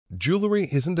Jewelry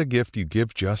isn't a gift you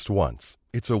give just once.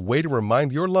 It's a way to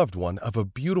remind your loved one of a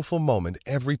beautiful moment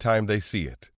every time they see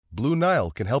it. Blue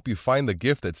Nile can help you find the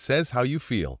gift that says how you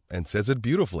feel and says it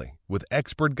beautifully, with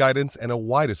expert guidance and a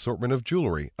wide assortment of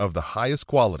jewelry of the highest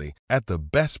quality at the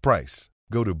best price.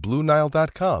 Go to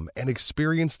BlueNile.com and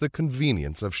experience the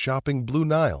convenience of shopping Blue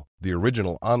Nile, the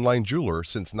original online jeweler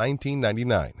since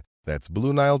 1999. That's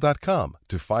BlueNile.com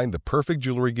to find the perfect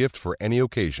jewelry gift for any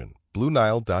occasion.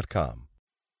 BlueNile.com.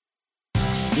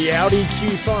 The Audi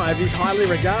Q5 is highly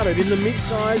regarded in the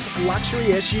mid-sized luxury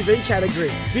SUV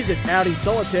category. Visit Audi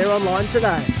Solitaire online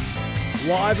today.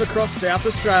 Live across South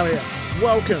Australia,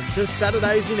 welcome to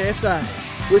Saturdays in SA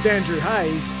with Andrew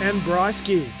Hayes and Bryce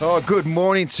Gibbs. Oh, good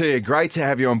morning to you. Great to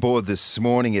have you on board this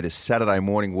morning. It is Saturday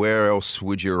morning. Where else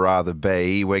would you rather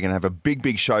be? We're going to have a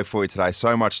big show for you today.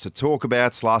 So much to talk about.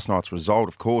 It's last night's result,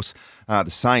 of course. The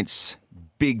Saints,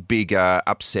 big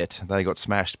upset. They got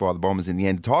smashed by the Bombers in the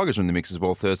end. The Tigers are in the mix as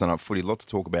well. Thursday night footy. A lot to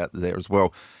talk about there as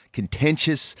well.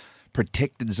 Contentious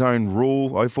protected zone rule,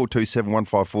 0427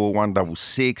 154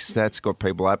 166. That's got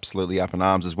people absolutely up in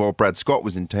arms as well. Brad Scott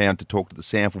was in town to talk to the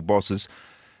Sample bosses.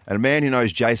 And a man who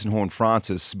knows Jason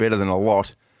Horne-Francis better than a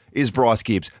lot is Bryce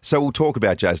Gibbs. So we'll talk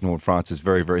about Jason Horne-Francis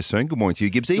very soon. Good morning to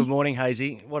you, Gibbsy. Good morning,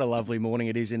 Hazy. What a lovely morning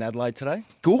it is in Adelaide today.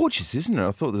 Gorgeous, isn't it?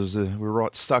 I thought we're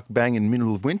right stuck bang in the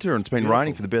middle of winter, and it's been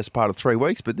raining for the best part of 3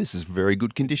 weeks, but this is very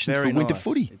good conditions for winter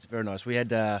footy. It's very nice. We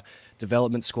had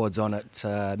development squads on at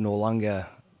Noarlunga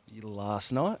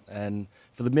last night, and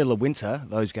for the middle of winter,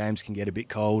 those games can get a bit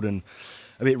cold and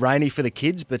a bit rainy for the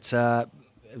kids, but it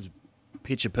was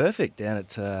picture perfect down at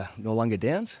Noarlunga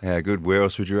Downs. How good. Where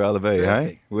else would you rather be,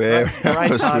 Perfect. eh? Where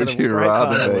else would you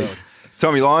rather be?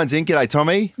 Tommy Lyons in. G'day,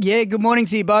 Tommy. Yeah, good morning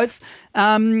to you both.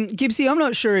 Gibbsy, I'm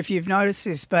not sure if you've noticed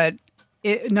this, but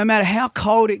no matter how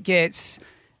cold it gets,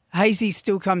 Hazy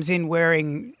still comes in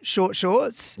wearing short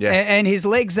shorts, and his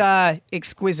legs are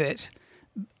exquisite,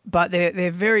 but they're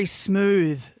very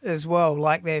smooth as well,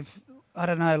 like they've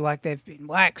been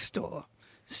waxed or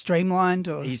streamlined.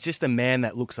 Or he's just a man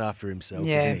that looks after himself,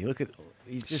 isn't he?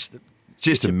 He's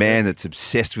just a man that's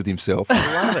obsessed with himself.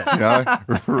 I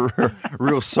love it.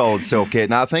 Real solid self-care.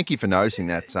 No, thank you for noticing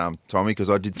that, Tommy, because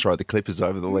I did throw the clippers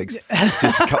over the legs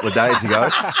just a couple of days ago,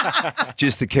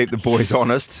 just to keep the boys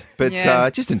honest. But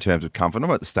just in terms of comfort,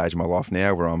 I'm at the stage of my life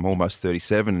now where I'm almost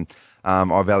 37 and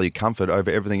I value comfort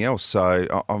over everything else.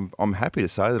 So I'm happy to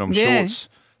say that I'm shorts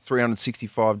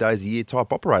 365 days a year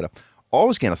type operator. I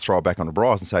was going to throw it back on to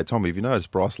Bryce and say, Tommy, have you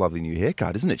noticed Bryce's lovely new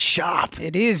haircut? Isn't it sharp?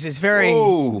 It is. It's very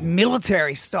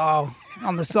military style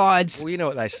on the sides. Well, you know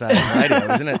what they say on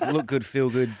radio, isn't it? Look good, feel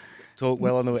good, talk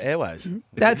well on the airwaves.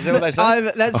 That's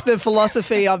the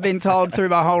philosophy I've been told through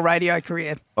my whole radio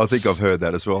career. I think I've heard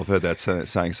that as well. I've heard that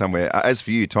saying somewhere. As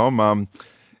for you, Tom,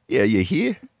 you're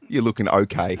here. You're looking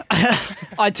okay.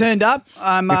 I turned up.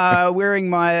 I'm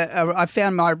wearing I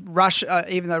found my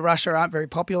even though Russia aren't very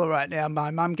popular right now,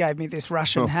 my mum gave me this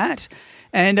Russian hat.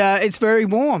 And it's very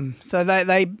warm. So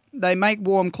they make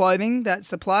warm clothing.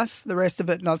 That's a plus. The rest of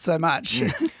it, not so much.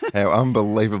 How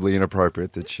unbelievably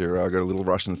inappropriate that you've got a little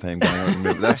Russian theme going on.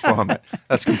 But that's fine, mate.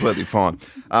 That's completely fine.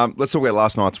 Let's talk about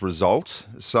last night's result.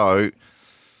 So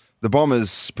the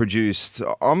Bombers produced,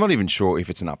 I'm not even sure if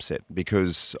it's an upset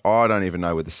because I don't even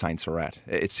know where the Saints are at.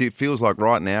 It feels like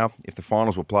right now, if the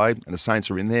finals were played and the Saints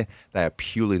are in there, they are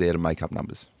purely there to make up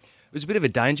numbers. It was a bit of a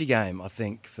danger game, I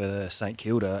think, for St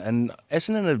Kilda. And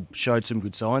Essendon have showed some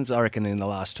good signs, I reckon, in the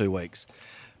last 2 weeks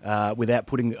without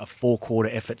putting a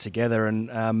four-quarter effort together.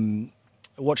 And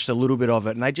watched a little bit of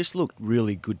it, and they just looked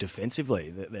really good defensively.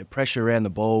 Their pressure around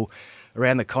the ball,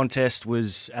 around the contest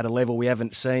was at a level we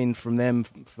haven't seen from them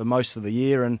for most of the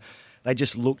year, and they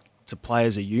just looked to play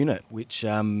as a unit, which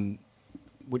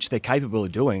they're capable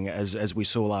of doing, as we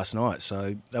saw last night.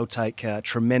 So they'll take a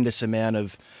tremendous amount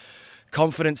of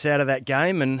confidence out of that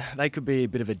game, and they could be a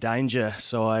bit of a danger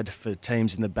side for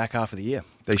teams in the back half of the year.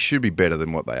 They should be better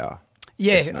than what they are.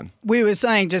 Yeah, Essendon. We were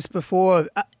saying just before,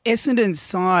 Essendon's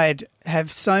side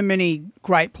have so many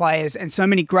great players and so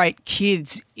many great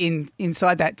kids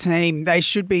inside that team. They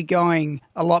should be going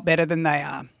a lot better than they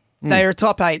are. They are a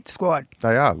top 8 squad.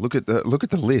 They are. Look at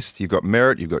the list. You've got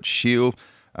Merritt, you've got Shield.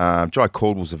 Jai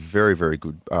Caldwell's a very, very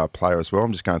good player as well.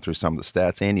 I'm just going through some of the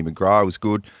stats. Andy McGrath was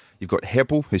good. You've got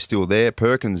Heppel, who's still there.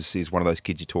 Perkins is one of those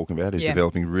kids you're talking about who's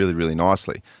developing really, really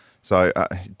nicely. So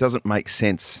it doesn't make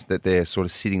sense that they're sort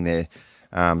of sitting there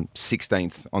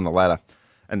 16th on the ladder.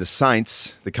 And the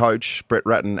Saints, the coach, Brett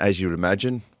Ratton, as you would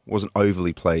imagine, wasn't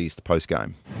overly pleased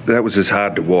post-game. That was as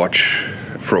hard to watch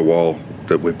for a while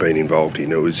that we've been involved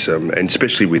in. It was, and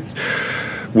especially with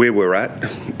where we're at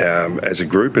as a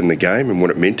group in the game and what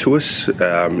it meant to us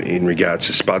in regards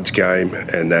to Spud's game,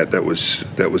 and that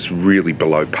was really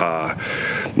below par.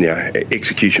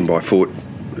 Execution by foot,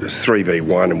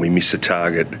 3v1, and we missed the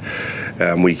target.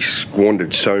 We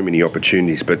squandered so many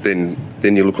opportunities, but then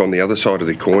you look on the other side of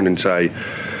the coin and say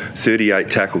 38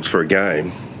 tackles for a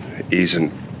game isn't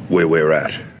where we're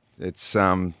at. It's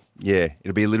it'll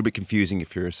be a little bit confusing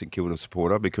if you're a St Kilda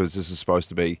supporter, because this is supposed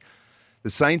to be the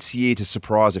Saints' year to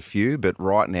surprise a few, but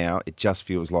right now it just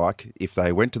feels like if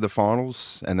they went to the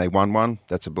finals and they won one,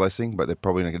 that's a blessing, but they're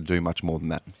probably not going to do much more than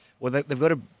that. Well, they've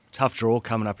got a tough draw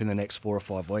coming up in the next 4 or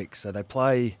 5 weeks. So they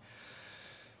play,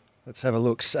 let's have a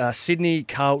look, Sydney,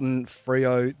 Carlton,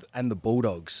 Freo and the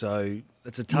Bulldogs. So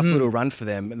it's a tough little run for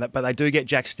them. But they do get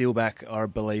Jack Steele back, I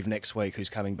believe, next week, who's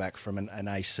coming back from an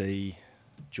AC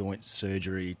joint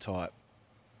surgery type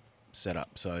setup.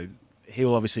 So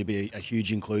he'll obviously be a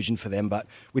huge inclusion for them. But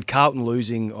with Carlton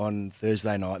losing on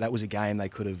Thursday night, that was a game they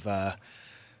could have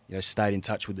stayed in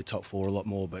touch with the top 4 a lot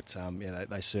more. But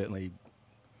they certainly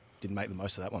didn't make the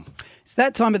most of that one. It's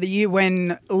that time of the year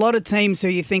when a lot of teams who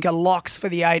you think are locks for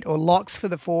the 8 or locks for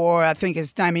the 4, I think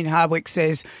as Damien Hardwick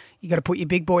says, you got to put your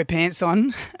big boy pants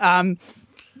on.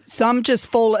 Some just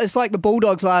fall. It's like the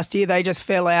Bulldogs last year. They just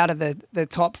fell out of the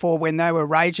top 4 when they were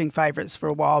raging favourites for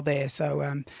a while there.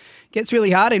 So gets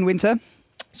really hard in winter.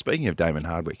 Speaking of Damon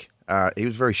Hardwick, he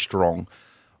was very strong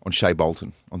on Shea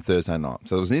Bolton on Thursday night.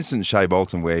 So there was an incident in Shea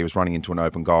Bolton where he was running into an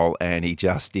open goal and he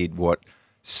just did what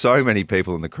so many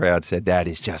people in the crowd said, that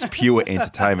is just pure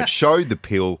entertainment. Showed the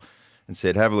pill and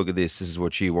said, have a look at this. This is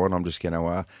what you want. I'm just going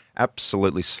to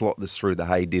absolutely slot this through the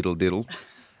hay diddle diddle.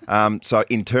 So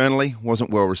internally,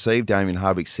 wasn't well received. Damien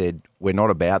Hardwick said, we're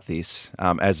not about this.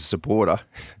 As a supporter,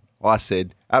 I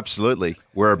said, absolutely,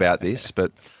 we're about this.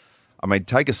 But, I mean,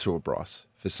 take us through it, Bryce.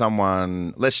 For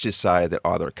someone, let's just say that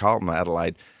either at Carlton or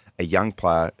Adelaide, a young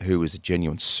player who was a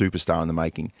genuine superstar in the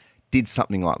making did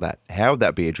something like that. How would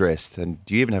that be addressed? And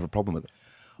do you even have a problem with it?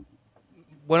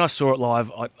 When I saw it live,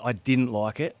 I didn't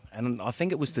like it. And I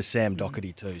think it was to Sam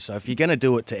Doherty too. So if you're going to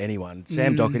do it to anyone,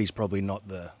 Sam Doherty's probably not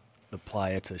the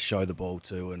player to show the ball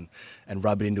to and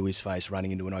rub it into his face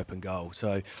running into an open goal.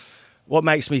 So what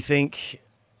makes me think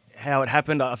how it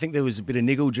happened, I think there was a bit of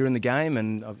niggle during the game,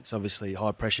 and it's obviously a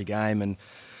high-pressure game and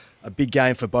a big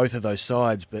game for both of those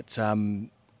sides. But,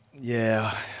 I'm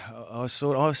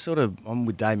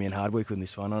with Damien Hardwick on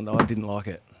this one. I didn't like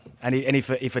it. And if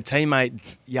a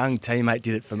young teammate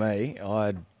did it for me,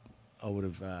 I would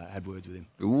have had words with him.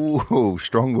 Ooh,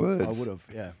 strong words. I would have,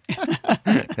 yeah.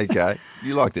 Okay.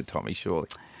 You liked it, Tommy, surely.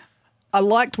 I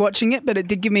liked watching it, but it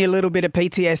did give me a little bit of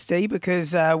PTSD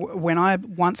because when I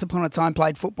once upon a time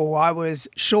played football, I was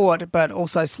short but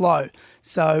also slow.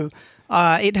 So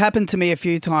it happened to me a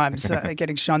few times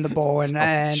getting shown the ball, and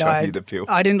I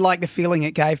didn't like the feeling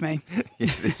it gave me.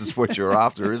 Yeah, this is what you're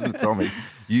after, isn't it, Tommy?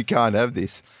 You can't have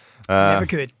this. Never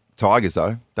could. Tigers,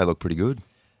 though, they look pretty good.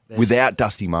 Without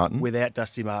Dusty Martin. Without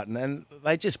Dusty Martin. And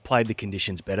they just played the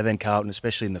conditions better than Carlton,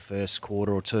 especially in the first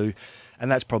quarter or two. And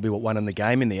that's probably what won them the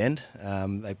game in the end.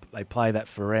 They play that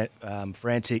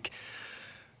frantic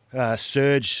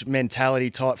surge mentality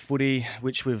type footy,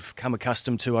 which we've come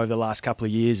accustomed to over the last couple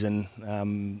of years.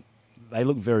 And they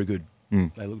look very good.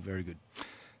 They look very good.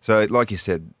 So, like you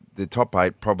said, the top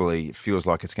 8 probably feels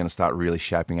like it's going to start really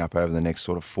shaping up over the next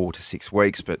sort of 4 to 6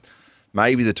 weeks. But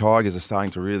maybe the Tigers are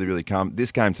starting to really, really come.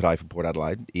 This game today for Port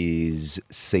Adelaide is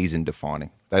season-defining.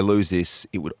 They lose this,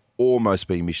 it would almost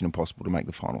be mission impossible to make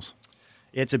the finals.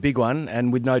 Yeah, it's a big one,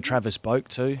 and with no Travis Boak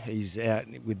too. He's out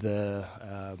with the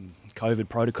COVID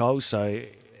protocols, so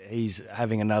he's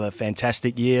having another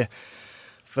fantastic year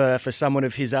for someone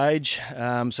of his age.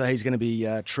 So he's going to be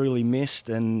truly missed,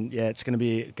 and yeah, it's going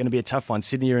to be a tough one.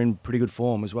 Sydney are in pretty good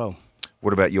form as well.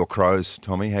 What about your Crows,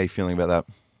 Tommy? How are you feeling about that?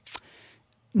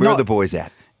 Where are the boys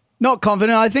at? Not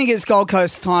confident. I think it's Gold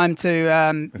Coast time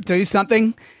to do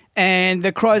something. And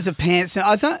the Crows have pants.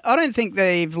 I don't think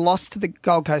they've lost to the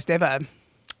Gold Coast ever.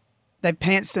 They've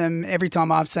pantsed them every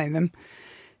time I've seen them.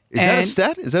 Is that a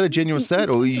stat? Is that a genuine stat?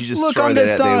 Or you just look, throw that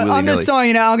out there willy-nilly? I'm just so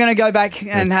I'm going to go back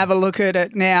and have a look at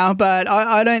it now. But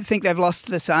I don't think they've lost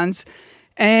to the Suns.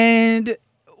 And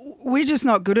we're just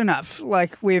not good enough.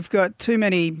 Like, we've got too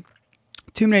many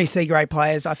C-grade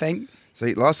players, I think.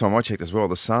 See, last time I checked as well,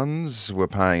 the Suns were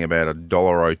paying about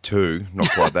 $1.02, not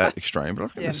quite that extreme,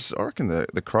 but I reckon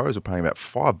the Crows are paying about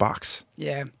 $5.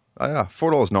 Yeah. They are,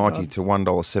 $4.90 to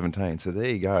 $1.17. So there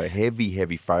you go.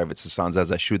 Heavy favourites, the Suns, as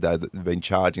they should, though, that they've been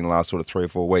charging the last sort of 3 or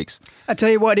 4 weeks. I tell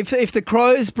you what, if the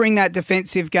Crows bring that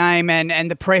defensive game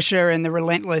and the pressure and the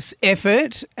relentless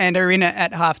effort and are in it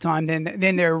at halftime,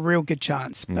 then they're a real good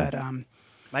chance. But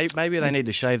Maybe they need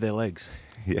to shave their legs.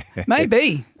 Yeah.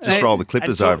 Maybe. Just roll the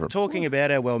clippers over 'em. Talking about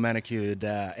our well-manicured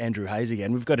Andrew Hayes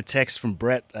again, we've got a text from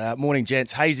Brett. Morning,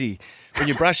 gents. Hazy, when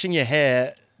you're brushing your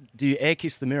hair, do you air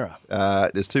kiss the mirror?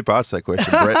 There's two parts to that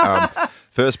question, Brett.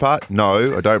 First part,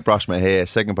 no, I don't brush my hair.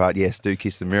 Second part, yes, do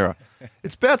kiss the mirror.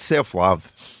 It's about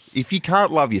self-love. If you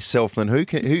can't love yourself, then who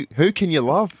can you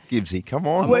love, Gibbsy? Come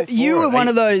on. Well, you were one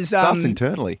of those... starts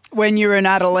internally. When you're an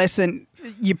adolescent,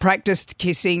 you practiced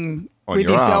kissing On with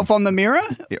your yourself arm. on the mirror?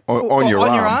 Yeah, on your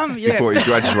arm, yeah. before you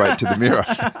graduate to the mirror.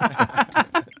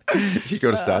 You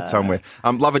got to start somewhere.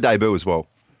 Love a debut as well.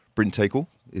 Bryn Teakle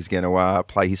is going to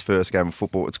play his first game of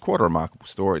football. It's quite a remarkable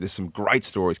story. There's some great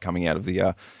stories coming out of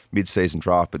the mid-season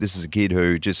draft, but this is a kid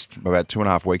who just about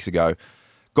 2.5 weeks ago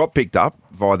got picked up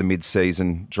via the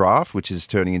mid-season draft, which is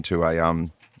turning into a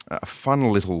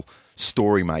fun little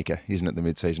story maker, isn't it, the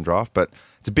mid-season draft? But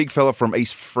it's a big fella from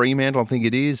East Fremantle, I think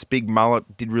it is. Big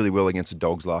mullet, did really well against the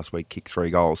Dogs last week, kicked 3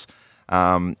 goals.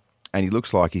 And he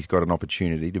looks like he's got an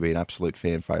opportunity to be an absolute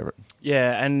fan favourite.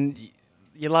 Yeah, and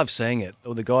you love seeing it.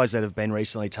 All the guys that have been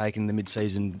recently taken in the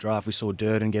mid-season draft, we saw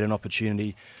Durden get an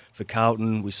opportunity for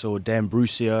Carlton. We saw Dan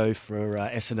Brucio for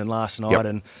Essendon last night,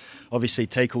 and obviously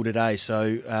Teakle today.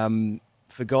 So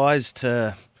for guys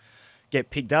to get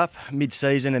picked up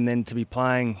mid-season and then to be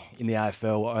playing in the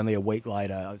AFL only a week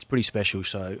later, it's pretty special.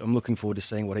 So I'm looking forward to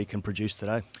seeing what he can produce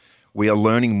today. We are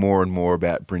learning more and more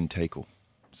about Bryn Teakle.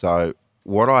 So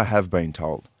what I have been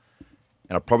told,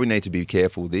 and I probably need to be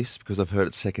careful with this because I've heard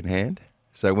it secondhand.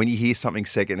 So when you hear something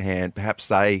secondhand, perhaps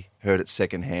they heard it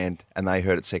secondhand and they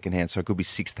heard it secondhand, so it could be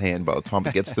sixth hand by the time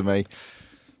it gets to me.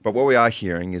 But what we are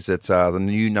hearing is that the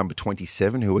new number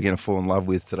 27, who we're going to fall in love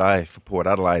with today for Port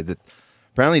Adelaide, that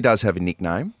apparently does have a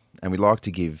nickname, and we like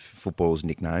to give footballers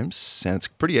nicknames, and it's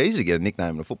pretty easy to get a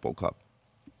nickname in a football club.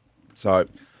 So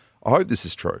I hope this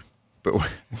is true. But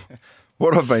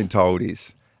what I've been told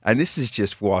is, and this is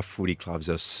just why footy clubs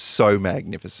are so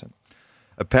magnificent,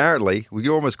 apparently, we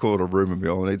could almost call it a rumour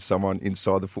mill. I need someone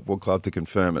inside the football club to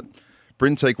confirm it.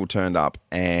 Bryn Teakle turned up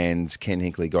and Ken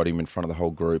Hinkley got him in front of the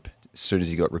whole group as soon as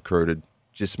he got recruited,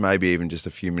 just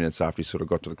a few minutes after he sort of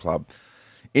got to the club.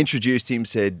 Introduced him,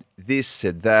 said this,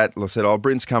 said that. I said,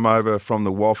 Bryn's come over from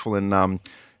the Waffle and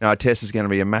Tess is going to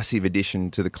be a massive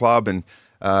addition to the club and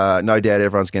no doubt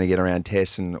everyone's going to get around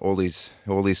Tess and all these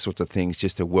sorts of things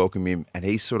just to welcome him. And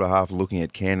he's sort of half looking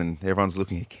at Ken and everyone's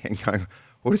looking at Ken going,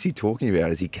 what is he talking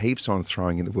about? As he keeps on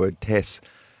throwing in the word Tess.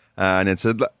 And it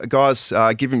said, guys,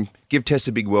 give Tess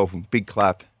a big welcome, big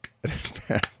clap. And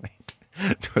apparently,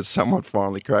 someone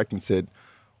finally cracked and said,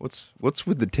 what's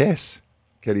with the Tess?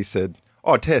 Kenny said,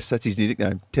 oh, Tess, that's his new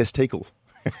nickname, Tess Teakle.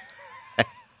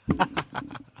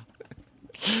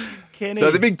 Kenny.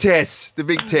 So the big Tess.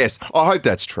 I hope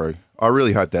that's true. I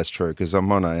really hope that's true because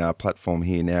I'm on a platform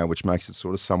here now which makes it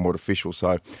sort of somewhat official.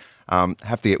 So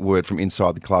have to get word from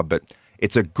inside the club, but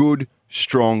it's a good,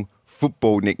 strong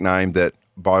football nickname that,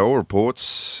 by all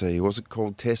reports, he wasn't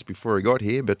called Tess before he got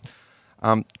here, but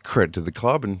credit to the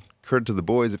club and credit to the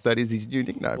boys if that is his new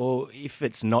nickname. Well, if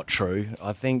it's not true,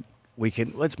 I think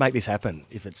let's make this happen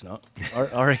if it's not.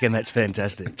 I reckon that's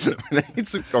fantastic.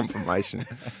 It's a confirmation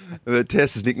that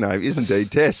Tess's nickname is indeed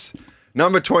Tess.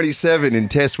 Number 27 in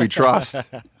Tess we trust.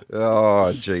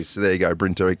 Oh, geez. So there you go.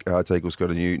 Bryn Teakle's got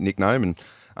a new nickname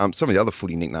and some of the other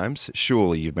footy nicknames,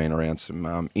 surely you've been around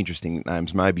some interesting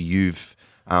nicknames. Maybe you've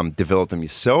developed them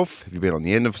yourself. Have you been on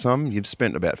the end of some? You've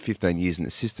spent about 15 years in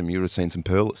the system. You would have seen some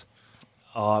pearlers.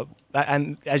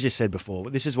 And as you said before,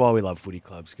 this is why we love footy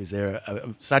clubs because they're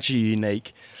such a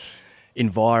unique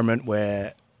environment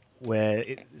where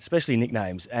especially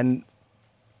nicknames. And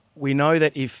we know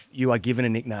that if you are given a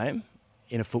nickname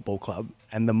in a football club,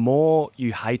 and the more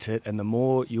you hate it and the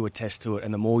more you attest to it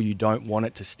and the more you don't want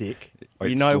it to stick,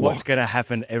 you know what's going to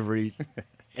happen every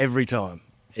time.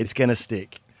 It's going to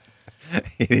stick.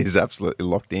 It is absolutely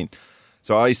locked in.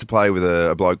 So I used to play with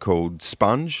a bloke called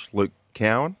Sponge, Luke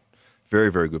Cowan. Very,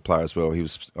 very good player as well. He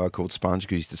was called Sponge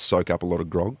because he used to soak up a lot of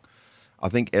grog. I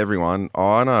think everyone...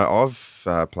 I know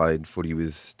I've played footy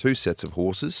with 2 sets of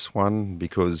horses. One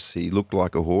because he looked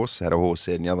like a horse, had a horse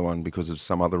head, and the other one because of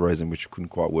some other reason which couldn't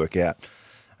quite work out.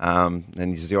 And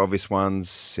these are the obvious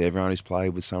ones. Everyone who's played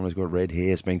with someone who's got red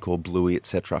hair has been called Bluey,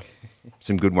 etc.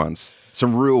 Some good ones.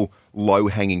 Some real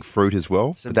low-hanging fruit as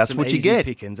well. But that's what you get.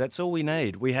 Pickings. That's all we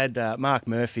need. We had Mark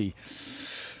Murphy.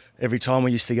 Every time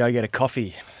we used to go get a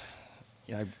coffee,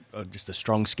 just a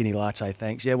strong skinny latte,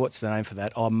 thanks. Yeah, what's the name for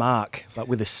that? Oh, Mark, but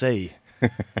with a C.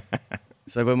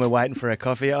 So when we're waiting for our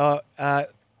coffee, got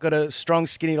a strong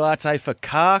skinny latte for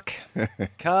Kark.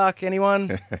 Kark,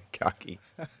 anyone? Karky.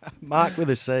 Mark with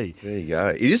a C. There you go.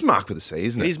 It is Mark with a C,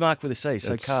 isn't it? It is Mark with a C,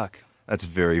 so Kark. That's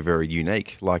very, very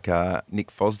unique. Like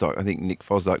Nick Fosdyke. I think Nick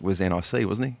Fosdyke was NIC,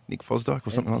 wasn't he? Nick Fosdyke or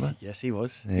something like that? Yes, he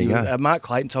was. There you go. Mark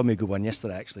Clayton told me a good one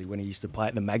yesterday, actually, when he used to play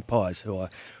at the Magpies, who I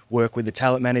work with, the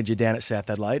talent manager down at South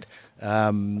Adelaide.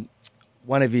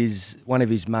 One of his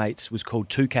mates was called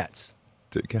Two Cats.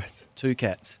 Two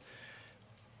Cats.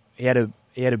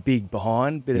 He had a big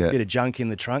behind, bit of junk in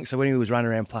the trunk. So when he was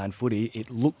running around playing footy, it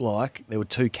looked like there were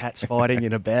two cats fighting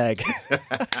in a bag.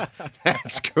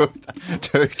 That's good.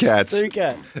 Two cats. Two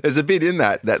cats. There's a bit in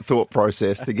that thought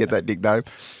process to get that nickname.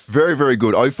 Very, very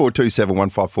good. 0427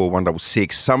 154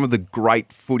 166. Some of the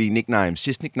great footy nicknames,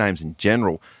 just nicknames in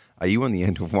general. Are you on the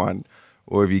end of one?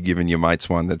 Or have you given your mates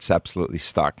one that's absolutely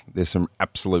stuck? There's some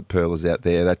absolute pearlers out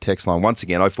there. That text line, once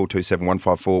again, 0427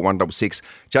 154 166.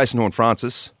 Jason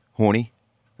Horne-Francis, Horny.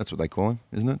 That's what they call him,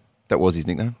 isn't it? That was his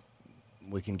nickname.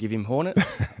 We can give him Hornet.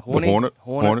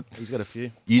 Hornet. He's got a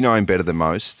few. You know him better than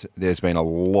most. There's been a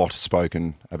lot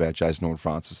spoken about Jason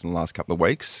Horne-Francis in the last couple of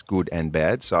weeks, good and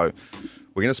bad. So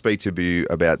we're going to speak to you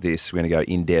about this. We're going to go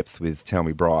in depth with Tell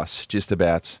Me Bryce, just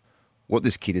about what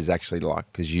this kid is actually like,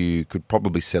 because you could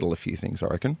probably settle a few things, I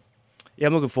reckon. Yeah,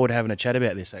 I'm looking forward to having a chat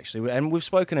about this, actually. And we've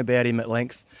spoken about him at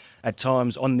length at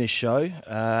times on this show,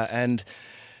 and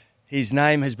his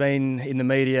name has been in the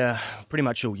media pretty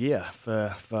much all year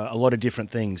for a lot of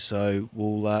different things. So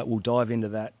we'll dive into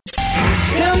that.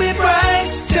 Tell me,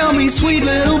 Bryce. Tell me, sweet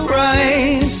little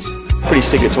Bryce. Pretty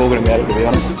sick of talking about it, to be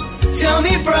honest. Tell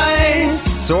me, Bryce.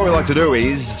 So what we like to do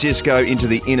is just go into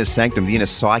the inner sanctum, the inner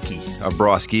psyche of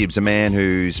Bryce Gibbs, a man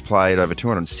who's played over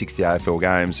 260 AFL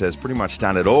games, has pretty much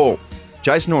done it all.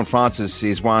 Jason Horne-Francis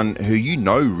is one who you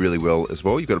know really well as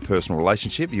well. You've got a personal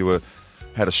relationship. You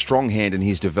had a strong hand in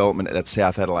his development at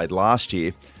South Adelaide last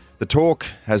year. The talk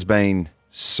has been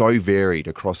so varied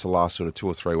across the last sort of 2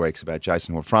 or 3 weeks about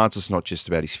Jason Horne-Francis, not just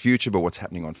about his future, but what's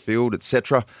happening on field,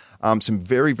 etc. Some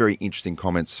very, very interesting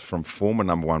comments from former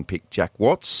number one pick Jack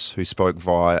Watts, who spoke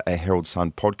via a Herald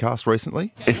Sun podcast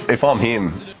recently. If I'm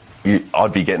him,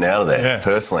 I'd be getting out of there,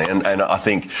 personally. And I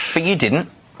think... But you didn't.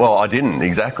 Well, I didn't,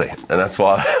 exactly. And that's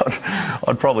why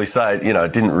I'd probably say,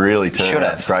 it didn't really turn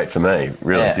out great for me.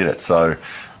 Really did it. So,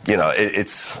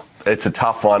 it's a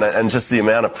tough one. And just the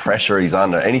amount of pressure he's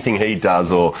under. Anything he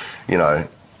does, or,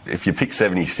 if you pick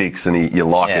 76 and you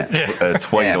like a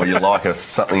tweet or you like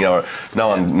something, no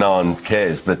one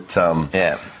cares. But,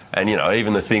 and,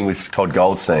 even the thing with Todd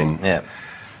Goldstein,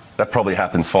 that probably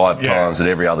happens 5 times at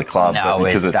every other club. No, but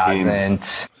because it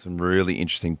doesn't. Some really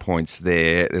interesting points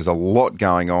there. There's a lot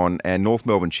going on, and North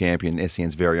Melbourne champion,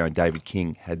 SEN's very own David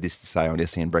King, had this to say on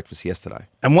SEN Breakfast yesterday.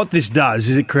 And what this does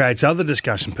is it creates other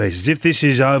discussion pieces. If this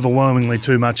is overwhelmingly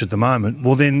too much at the moment,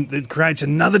 well, then it creates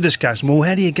another discussion. Well,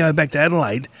 how do you go back to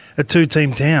Adelaide, a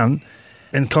 2-team town,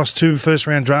 and cost 2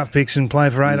 first-round draft picks and play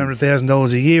for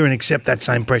 $800,000 a year and accept that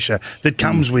same pressure that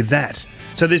comes with that?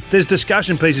 So there's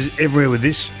discussion pieces everywhere with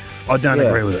this. I don't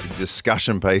agree with it.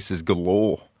 Discussion pieces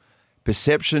galore.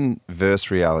 Perception versus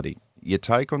reality. Your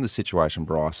take on the situation,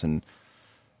 Bryce, and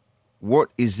what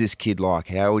is this kid like?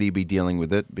 How would he be dealing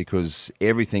with it? Because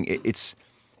everything, it's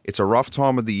a rough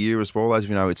time of the year as well. As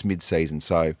we know, it's mid-season,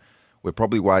 so we're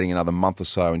probably waiting another month or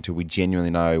so until we genuinely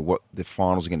know what the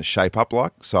finals are going to shape up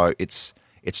like. So it's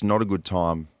not a good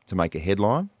time to make a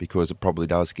headline, because it probably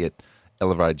does get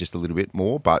elevated just a little bit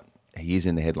more, but he is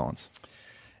in the headlines.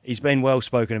 He's been well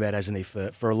spoken about, hasn't he,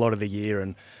 for a lot of the year,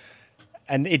 and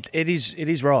it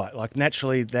is right. Like,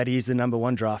 naturally, that he is the number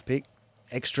one draft pick.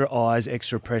 Extra eyes,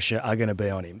 extra pressure are going to be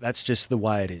on him. That's just the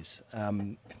way it is.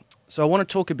 So I want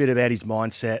to talk a bit about his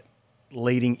mindset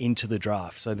leading into the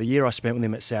draft. So the year I spent with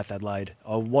him at South Adelaide,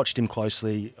 I watched him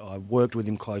closely, I worked with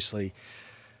him closely,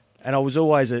 and I was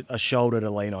always a shoulder to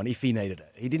lean on if he needed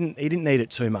it. He didn't need it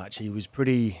too much. He was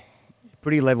pretty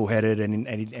level-headed,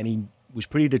 and he was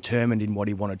pretty determined in what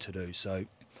he wanted to do. So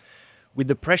with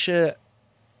the pressure,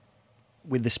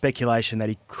 with the speculation that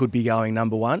he could be going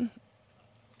number one,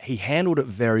 he handled it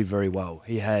very, very well.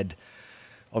 He had,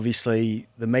 obviously,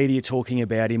 the media talking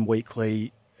about him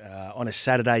weekly. On a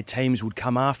Saturday, teams would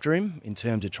come after him in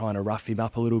terms of trying to rough him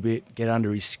up a little bit, get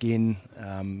under his skin,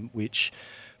 which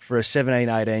for a 17,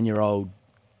 18-year-old,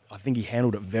 I think he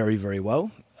handled it very, very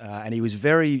well. And he was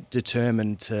very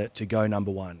determined to go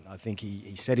number one. I think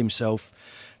he said himself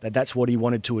that that's what he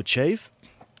wanted to achieve,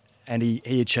 and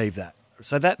he achieved that.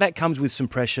 So that comes with some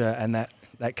pressure, and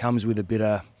that comes with a bit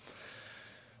of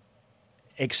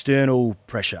external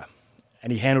pressure,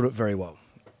 and he handled it very well.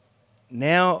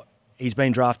 Now he's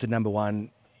been drafted number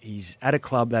one. He's at a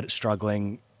club that's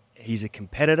struggling. He's a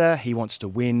competitor. He wants to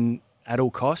win at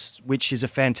all costs, which is a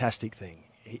fantastic thing.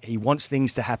 He wants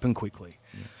things to happen quickly.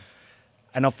 Yeah.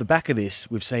 And off the back of this,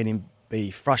 we've seen him be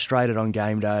frustrated on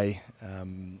game day.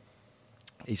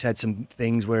 He's had some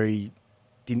things where he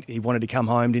wanted to come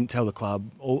home, didn't tell the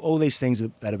club. All these things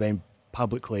that have been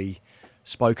publicly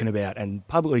spoken about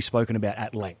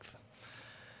at length.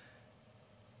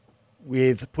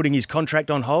 With putting his contract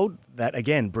on hold, that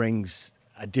again brings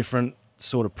a different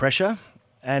sort of pressure,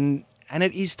 and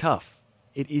it is tough.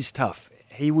 It is tough.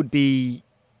 He would be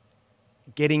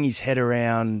getting his head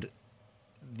around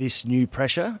this new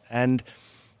pressure, and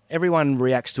everyone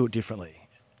reacts to it differently.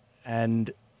 And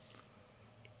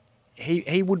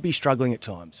he would be struggling at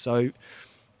times. So,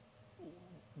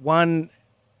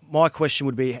 my question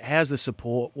would be, how's the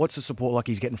support? What's the support like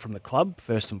he's getting from the club,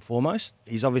 first and foremost?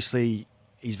 He's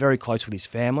very close with his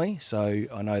family, so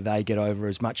I know they get over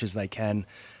as much as they can.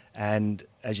 And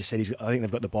as you said, I think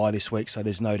they've got the bye this week, so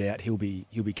there's no doubt he'll be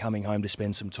coming home to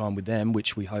spend some time with them,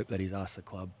 which we hope that he's asked the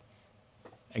club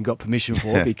and got permission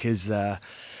for, because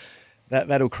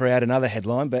that'll create another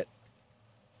headline. But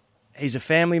he's a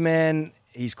family man.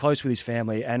 He's close with his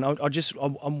family, and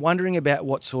I'm wondering about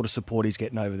what sort of support he's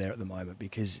getting over there at the moment,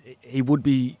 because he would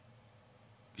be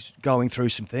going through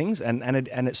some things, and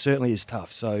it certainly is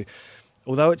tough. So,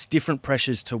 although it's different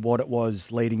pressures to what it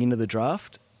was leading into the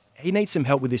draft, he needs some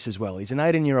help with this as well. He's an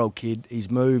 18-year-old kid. He's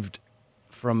moved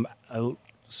from a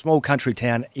small country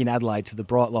town in Adelaide to the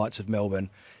bright lights of Melbourne.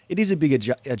 It is a big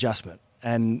adjustment,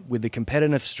 and with the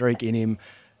competitive streak in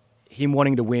him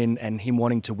wanting to win and him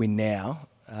wanting to win now,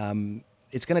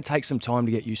 it's going to take some time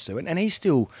to get used to it. And he's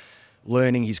still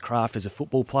learning his craft as a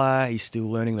football player. He's still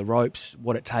learning the ropes,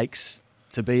 what it takes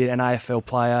to be an AFL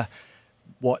player,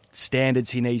 what standards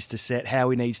he needs to set,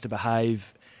 how he needs to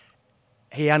behave.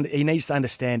 He needs to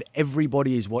understand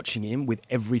everybody is watching him with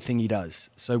everything he does.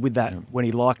 So with that, when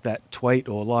he liked that tweet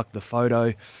or liked the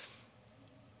photo,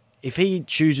 if he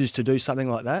chooses to do something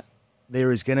like that,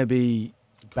 there is going to be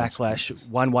backlash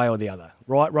one way or the other.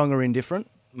 Right, wrong or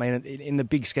indifferent. I mean, in the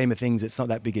big scheme of things, it's not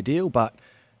that big a deal, but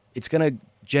it's going to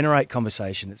generate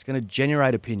conversation. It's going to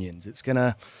generate opinions. It's going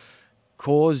to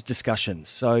cause discussions.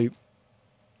 So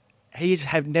he's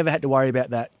never had to worry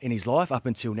about that in his life up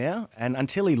until now. And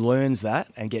until he learns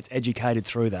that and gets educated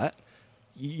through that,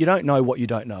 you don't know what you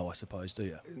don't know, I suppose, do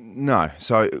you? No.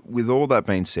 So with all that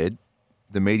being said,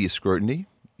 the media scrutiny,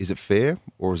 is it fair,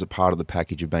 or is it part of the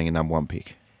package of being a number one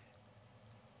pick?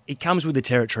 It comes with the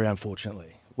territory,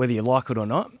 unfortunately, whether you like it or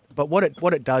not. But what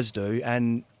it does do,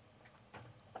 and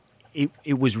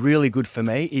it was really good for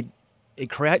me, it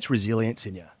creates resilience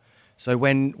in you. So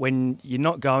when you're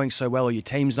not going so well, or your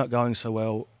team's not going so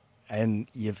well, and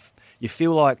you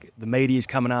feel like the media's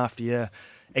coming after you,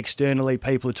 externally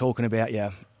people are talking about you,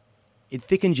 it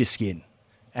thickens your skin.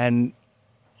 And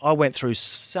I went through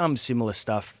some similar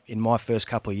stuff in my first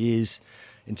couple of years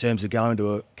in terms of going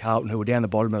to a Carlton who were down the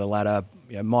bottom of the ladder.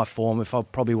 You know, my form, if I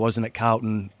probably wasn't at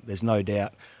Carlton, there's no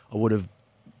doubt I would have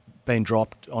been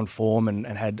dropped on form and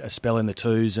had a spell in the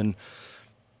twos, and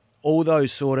all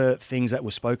those sort of things that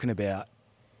were spoken about.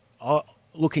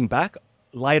 Looking back,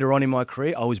 later on in my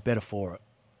career, I was better for it.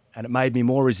 And it made me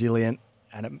more resilient,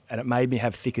 and it made me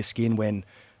have thicker skin when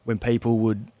people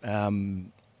would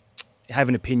have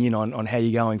an opinion on how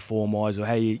you're going form-wise or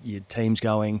how your team's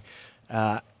going.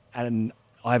 And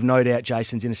I have no doubt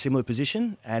Jason's in a similar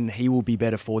position, and he will be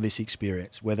better for this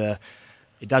experience, whether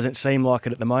it doesn't seem like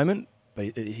it at the moment,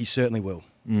 but he certainly will.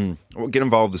 Well, get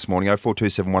involved this morning,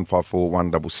 0427 154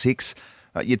 166.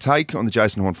 Your take on the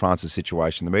Jason Horne-Francis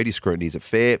situation. The media scrutiny, is it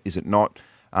fair? Is it not?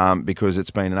 Because it's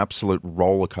been an absolute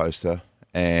roller coaster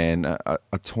and a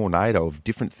tornado of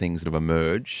different things that have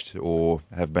emerged or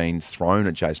have been thrown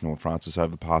at Jason Horne-Francis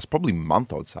over the past probably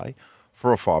month, I would say,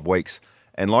 4 or 5 weeks.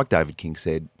 And like David King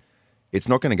said, it's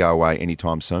not going to go away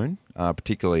anytime soon,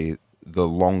 particularly the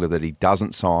longer that he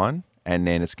doesn't sign, and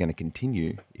then it's going to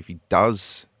continue if he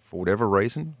does, for whatever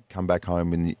reason, come back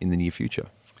home in the near future.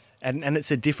 And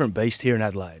it's a different beast here in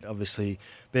Adelaide. Obviously,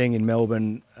 being in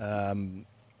Melbourne,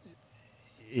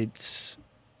 it's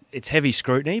heavy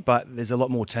scrutiny, but there's a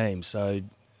lot more teams. So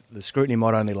the scrutiny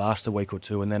might only last a week or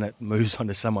two, and then it moves on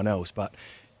to someone else. But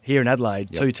here in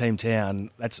Adelaide, two-team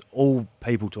town, that's all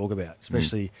people talk about,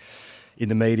 especially in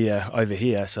the media over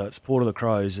here. So it's Port of the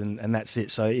Crows, and that's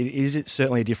it. So it's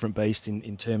certainly a different beast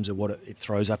in terms of what it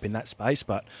throws up in that space.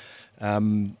 But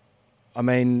I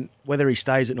mean, whether he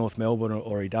stays at North Melbourne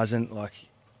or he doesn't, like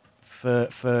for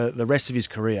the rest of his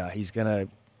career, he's going to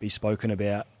be spoken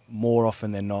about more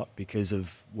often than not because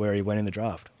of where he went in the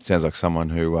draft. Sounds like someone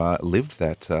who lived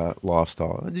that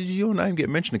lifestyle. Did your name get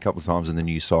mentioned a couple of times in the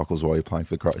news cycles while you're playing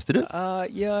for the Crows? Did it?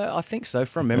 Yeah, I think so,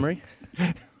 from memory.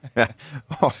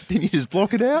 Oh, didn't you just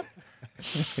block it out?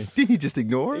 Didn't you just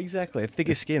ignore it? Exactly.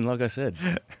 Thicker skin, like I said.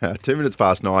 2 minutes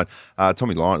past 9.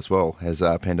 Tommy Lyon as well has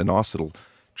penned a nice little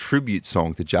tribute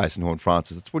song to Jason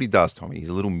Horne-Francis. That's what he does, Tommy. He's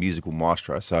a little musical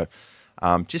maestro. So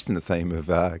just in the theme of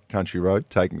Country Road,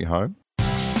 Take Me Home.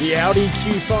 The Audi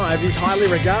Q5 is highly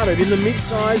regarded in the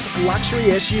mid-sized luxury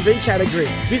SUV category.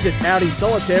 Visit Audi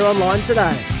Solitaire online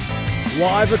today.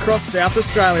 Live across South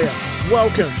Australia,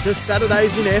 welcome to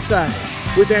Saturdays in SA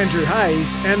with Andrew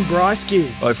Hayes and Bryce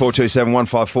Gibbs. 0427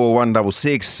 154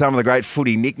 166. Some of the great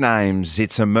footy nicknames.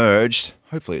 It's emerged.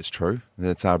 Hopefully it's true.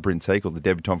 That's Bryn Teakle, the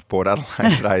debutant for Port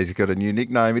Adelaide today. He's got a new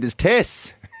nickname. It is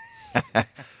Tess.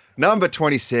 Number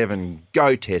 27.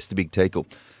 Go Tess, the big Teakle.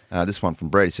 This one from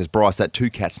Brett. He says, Bryce, that Two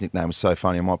Cats nickname was so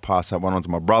funny. I might pass that one on to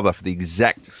my brother for the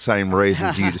exact same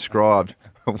reasons you described.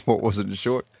 What was it in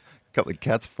short? A couple of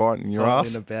cats fighting in your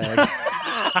ass. In a bag.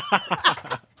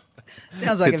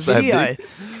 Sounds like a video.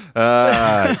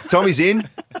 Tommy's in.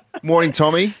 Morning,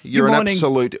 Tommy. You're Good an morning.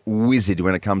 absolute wizard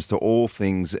when it comes to all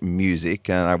things music.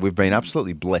 We've been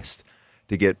absolutely blessed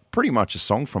to get pretty much a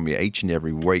song from you each and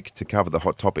every week to cover the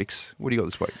hot topics. What do you got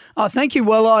this week? Oh, thank you.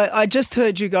 Well, I just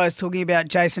heard you guys talking about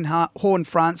Jason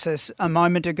Horne-Francis a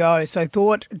moment ago, so I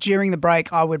thought during the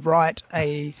break I would write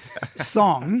a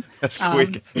song. That's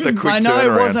quick. It's a quick I know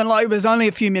turnaround. it was only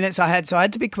a few minutes I had, so I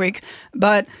had to be quick.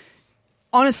 But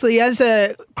honestly, as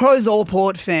a Crows All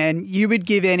Port fan, you would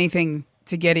give anything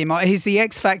to get him. He's the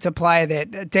X-factor player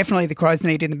that definitely the Crows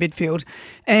need in the midfield,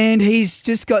 and he's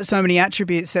just got so many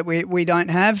attributes that we don't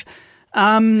have.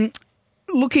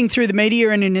 Looking through the media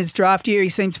and in his draft year, he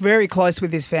seems very close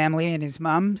with his family and his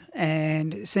mum,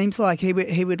 and it seems like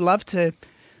he would love to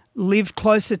live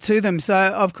closer to them. So,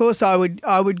 of course, I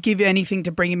would give anything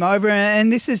to bring him over,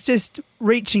 and this is just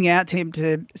reaching out to him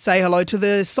to say hello to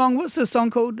the song. What's the song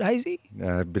called, Hazy?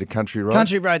 A bit of Country Road.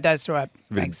 Country Road, that's right.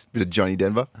 Thanks. Bit of Johnny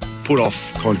Denver. Put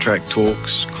off contract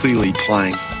talks, clearly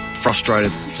playing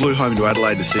frustrated. Flew home to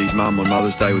Adelaide to see his mum on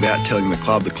Mother's Day without telling the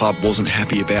club. The club wasn't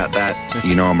happy about that.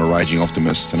 You know I'm a raging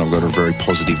optimist and I've got a very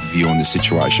positive view on this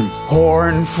situation.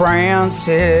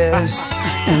 Horne-Francis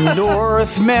and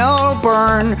North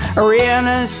Melbourne are in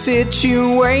a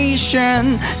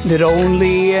situation that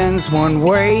only ends one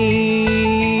way.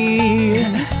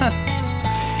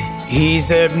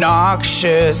 He's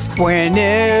obnoxious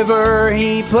whenever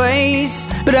he plays,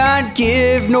 but I'd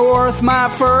give North my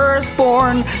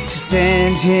firstborn to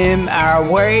send him our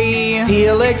way.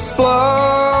 He'll explode,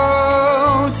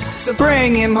 so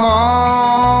bring him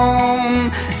home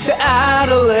to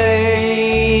Adelaide.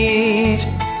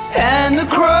 And the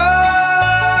Crows,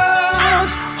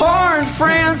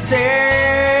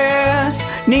 Horne-Francis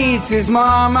needs his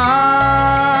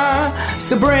mama,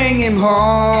 so bring him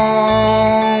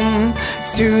home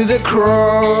to the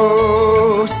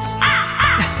Crows.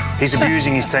 He's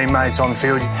abusing his teammates on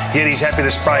field, yet he's happy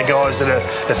to spray guys that are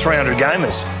 300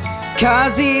 gamers.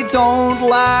 'Cause he don't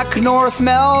like North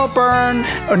Melbourne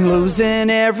and losing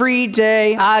every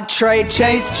day. I'd trade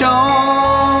Chase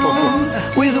Jones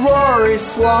with Rory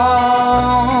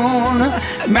Sloan,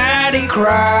 Matty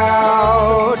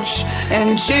Crouch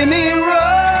and Jimmy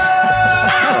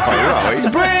Rowe to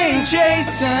bring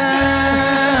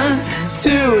Jason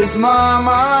to his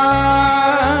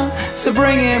mama, so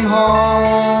bring him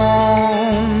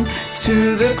home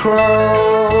to the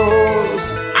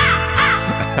Crows.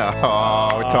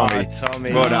 Oh, Tommy.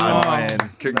 Tommy. Well done. Oh, man.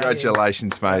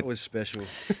 Congratulations, mate. That was special.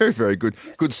 Very, very good.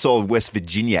 Good, solid West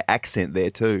Virginia accent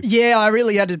there, too. Yeah, I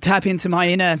really had to tap into my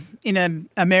inner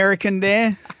American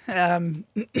there. That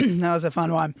was a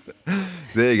fun one.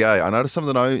 There you go. I noticed some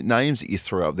of the names that you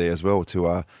threw up there as well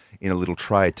to in a little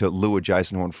trade to lure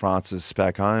Jason Horne-Francis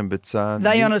back home. But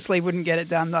They honestly wouldn't get it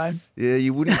done, though. Yeah,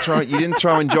 you didn't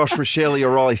throw in Josh Rochelle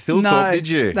or Riley Thilthorpe, No, did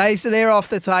you? they're off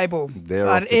the table. They're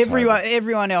off the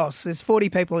everyone else. There's 40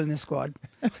 people in the squad,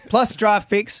 plus draft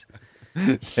picks.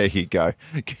 There you go.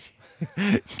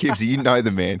 Gibbsy, you know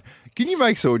the man. Can you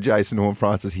make sure Jason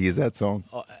Horne-Francis hears that song?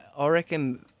 I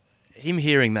reckon him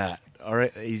hearing that,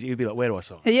 he'll be like, where do I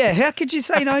sign? Yeah, how could you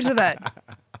say no to that?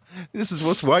 This is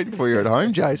what's waiting for you at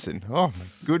home, Jason. Oh, my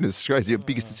goodness. Your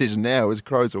biggest decision now is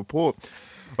Crows or Port.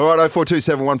 All right,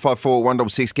 0427 154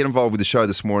 166. Get involved with the show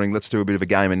this morning. Let's do a bit of a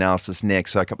game analysis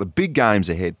next. So a couple of big games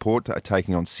ahead. Port are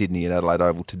taking on Sydney at Adelaide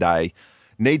Oval today.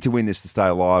 Need to win this to stay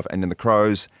alive. And then the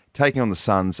Crows taking on the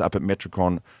Suns up at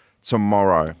Metricon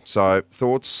tomorrow. So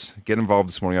thoughts? Get involved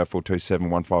this morning, 0427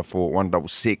 154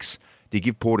 166. Do you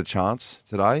give Port a chance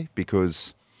today?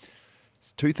 Because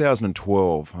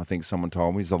 2012, I think someone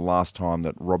told me, is the last time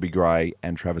that Robbie Gray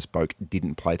and Travis Boak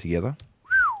didn't play together.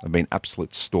 They've been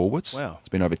absolute stalwarts. Wow. It's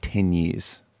been over 10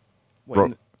 years.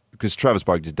 Because Travis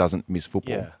Boak just doesn't miss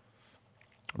football. Yeah.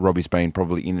 Robbie's been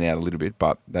probably in and out a little bit,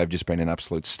 but they've just been an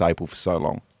absolute staple for so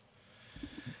long.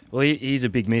 Well, he's a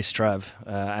big miss, Trav,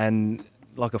 and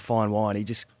like a fine wine, he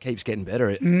just keeps getting better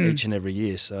each and every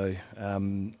year. So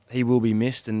he will be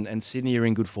missed, and Sydney are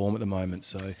in good form at the moment.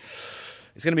 So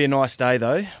it's going to be a nice day,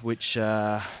 though, which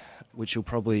will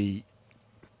probably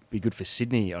be good for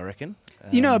Sydney, I reckon.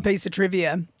 Do you know a piece of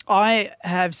trivia? I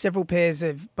have several pairs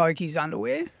of Bokey's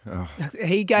underwear. Oh.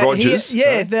 Rogers?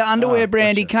 The underwear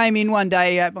brand. Gotcha. He came in one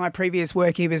day at my previous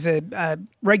work. He was a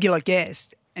regular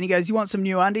guest. And he goes, "You want some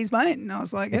new undies, mate?" And I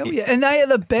was like, "Hell yeah." And they are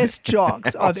the best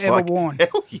jocks I've ever worn.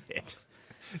 Hell yeah.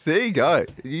 There you go.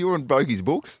 You were on Bogey's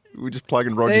books? We're just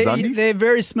plugging Rogers' undies? They're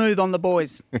very smooth on the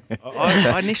boys.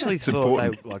 I initially thought they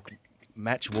were like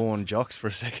match-worn jocks for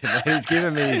a second. He's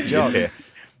giving me his jocks. Yeah.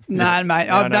 No, mate.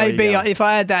 If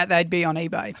I had that, they'd be on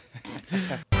eBay.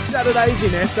 Saturdays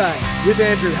in SA with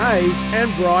Andrew Hayes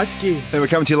and Bryce Gibbs. And we're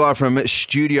coming to you live from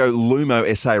Studio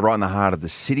Lumo SA, right in the heart of the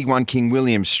city. 1 King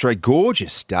William Street.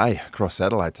 Gorgeous day across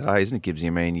Adelaide today, isn't it, Gibbs? I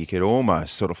mean, you could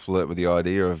almost sort of flirt with the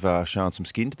idea of showing some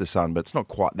skin to the sun, but it's not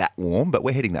quite that warm, but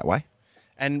we're heading that way.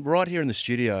 And right here in the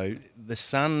studio, the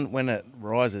sun, when it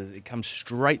rises, it comes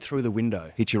straight through the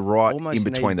window. Hits you right almost in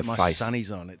between the my face. My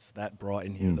sunnies on. It's that bright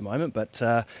in here at the moment. But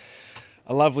a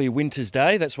lovely winter's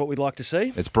day. That's what we'd like to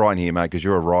see. It's bright in here, mate, because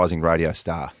you're a rising radio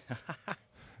star.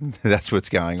 That's what's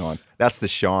going on. That's the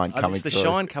shine coming through. It's the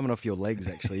shine coming off your legs,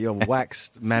 actually. Your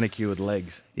waxed, manicured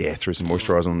legs. Yeah, threw some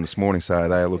moisturiser on them this morning, so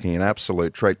they are looking an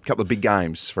absolute treat. A couple of big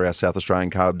games for our South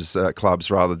Australian clubs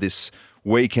this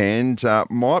weekend.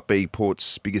 Might be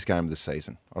Port's biggest game of the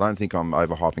season. I don't think I'm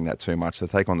overhyping that too much. They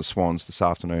take on the Swans this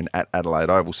afternoon at Adelaide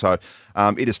Oval. So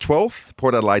it is 12th.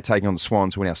 Port Adelaide taking on the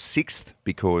Swans. We're now 6th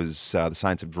because the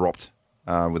Saints have dropped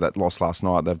with that loss last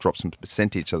night. They've dropped some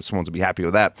percentage, so the Swans will be happy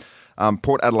with that.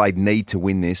 Port Adelaide need to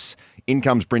win this. In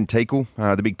comes Bryn Teakle,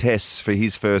 the big test for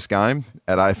his first game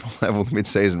at AFL level, the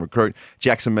mid-season recruit.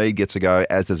 Jackson Mead gets a go,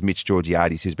 as does Mitch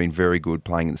Georgiades, who's been very good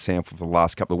playing in the sample for the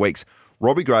last couple of weeks.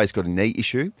 Robbie Gray's got a knee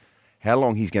issue. How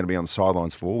long he's going to be on the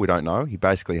sidelines for, we don't know. He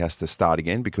basically has to start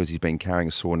again because he's been carrying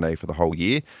a sore knee for the whole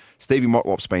year. Stevie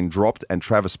Motlop's been dropped, and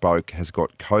Travis Spoke has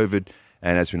got COVID.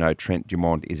 And as we know, Trent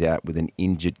Dumont is out with an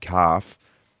injured calf.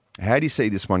 How do you see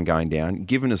this one going down,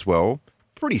 given as well,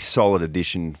 pretty solid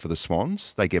addition for the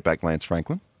Swans? They get back Lance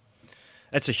Franklin.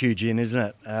 That's a huge in, isn't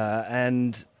it?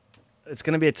 And it's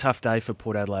going to be a tough day for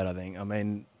Port Adelaide, I think. I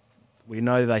mean, we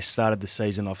know they started the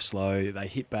season off slow. They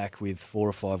hit back with 4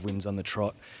 or 5 wins on the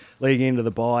trot, leading into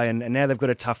the bye, and now they've got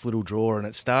a tough little draw, and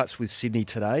it starts with Sydney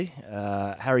today.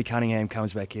 Harry Cunningham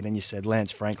comes back in, and you said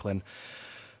Lance Franklin,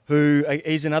 who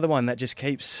he's another one that just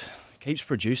keeps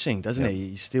producing, doesn't he?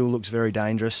 He still looks very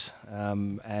dangerous.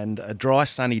 And a dry,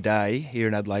 sunny day here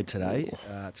in Adelaide today,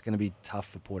 it's going to be tough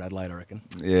for Port Adelaide, I reckon.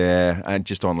 Yeah, and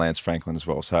just on Lance Franklin as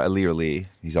well. So Alir,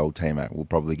 his old teammate, will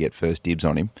probably get first dibs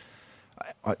on him.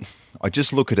 I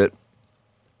just look at it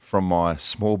from my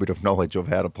small bit of knowledge of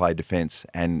how to play defence,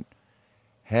 and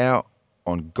how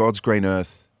on God's green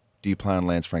earth do you play on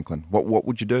Lance Franklin? What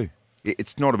would you do?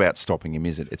 It's not about stopping him,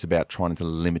 is it? It's about trying to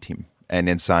limit him and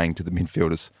then saying to the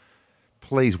midfielders,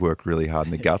 please work really hard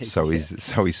in the guts so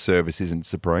his service isn't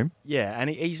supreme. Yeah, and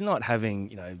he's not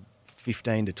having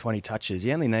 15 to 20 touches.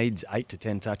 He only needs 8 to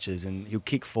 10 touches, and he'll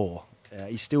kick 4.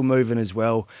 He's still moving as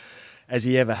well as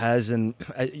he ever has, and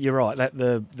you're right, that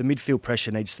the midfield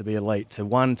pressure needs to be elite. To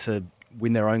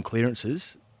win their own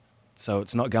clearances, so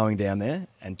it's not going down there,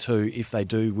 and 2, if they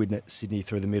do win at Sydney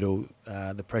through the middle,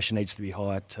 the pressure needs to be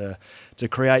high to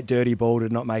create dirty ball, to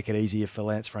not make it easier for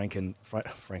Lance Franklin.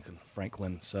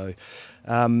 So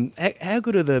how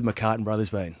good have the McCartan brothers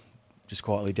been? Just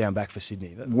quietly down back for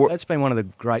Sydney. That's been one of the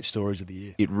great stories of the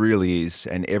year. It really is.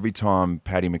 And every time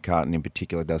Paddy McCartan in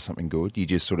particular does something good, you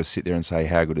just sort of sit there and say,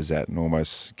 how good is that? And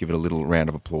almost give it a little round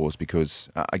of applause because,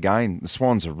 again, the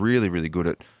Swans are really, really good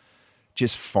at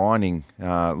just finding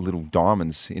little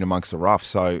diamonds in amongst the rough.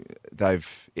 So and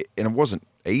it wasn't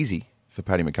easy for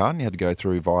Paddy McCartan. He had to go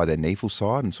through via their NEFL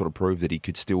side and sort of prove that he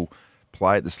could still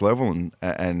play at this level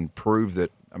and prove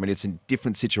that, I mean, it's a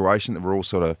different situation that we're all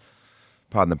sort of,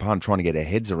 pardon the pun, trying to get our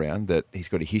heads around, that he's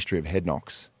got a history of head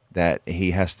knocks, that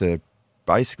he has to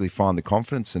basically find the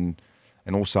confidence and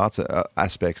all sorts of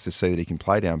aspects to see that he can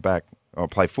play down back, or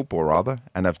play football rather,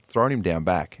 and they've thrown him down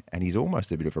back, and he's almost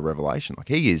a bit of a revelation. Like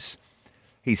he's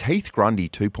Heath Grundy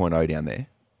 2.0 down there,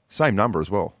 same number as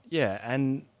well. Yeah,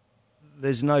 and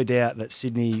there's no doubt that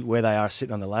Sydney, where they are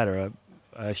sitting on the ladder,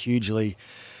 are hugely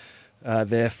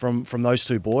there from those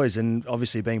two boys, and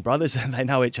obviously being brothers, and they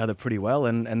know each other pretty well,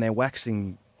 and they're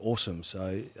waxing awesome.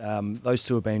 So those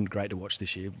two have been great to watch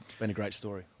this year. It's been a great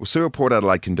story. We'll see what Port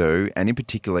Adelaide can do, and in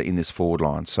particular in this forward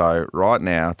line. So right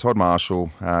now, Todd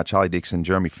Marshall, Charlie Dixon,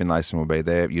 Jeremy Finlayson will be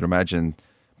there. You'd imagine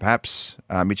perhaps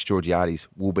Mitch Georgiades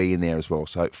will be in there as well.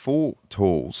 So 4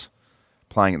 tools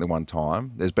playing at the one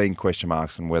time. There's been question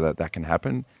marks on whether that can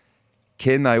happen.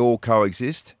 Can they all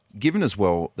coexist? Given as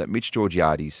well that Mitch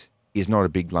Georgiades is not a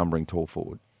big lumbering tall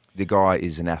forward. The guy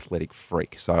is an athletic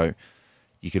freak. So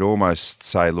you could almost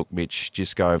say, look, Mitch,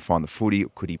 just go and find the footy.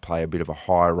 Could he play a bit of a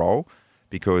higher role?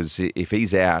 Because if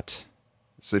he's out,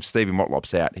 so if Stephen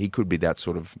Motlop's out, he could be that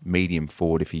sort of medium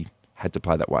forward if he had to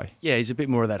play that way. Yeah, he's a bit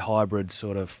more of that hybrid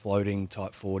sort of floating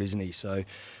type forward, isn't he? So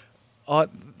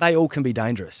they all can be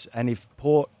dangerous. And if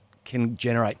Port can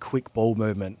generate quick ball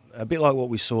movement, a bit like what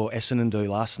we saw Essendon do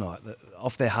last night,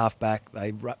 off their half-back,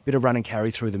 they bit of run and carry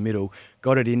through the middle,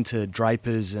 got it into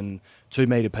Drapers and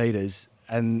 2-metre Peters,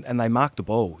 and they marked the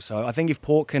ball. So I think if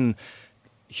Port can,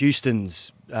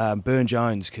 Houston's Burn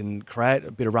Jones can create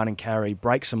a bit of run and carry,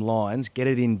 break some lines, get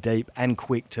it in deep and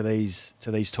quick to these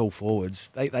tall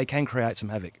forwards, they can create some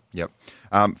havoc. Yep.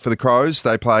 For the Crows,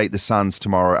 they play the Suns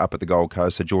tomorrow up at the Gold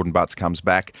Coast. So Jordan Butts comes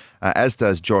back, as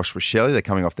does Josh Rochelle. They're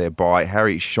coming off their bye.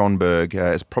 Harry Schonberg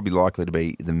is probably likely to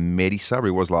be the Medi sub.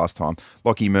 He was last time.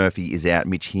 Lockie Murphy is out.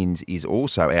 Mitch Hinds is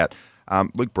also out.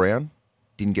 Luke Brown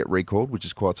didn't get recalled, which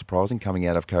is quite surprising coming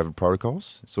out of COVID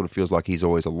protocols. It sort of feels like he's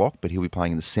always a lock, but he'll be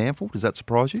playing in the sample. Does that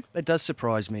surprise you? That does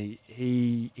surprise me.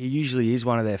 He usually is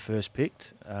one of their first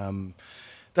picked.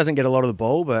 Doesn't get a lot of the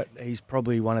ball, but he's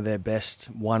probably one of their best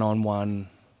one-on-one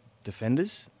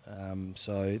defenders.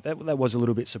 So that was a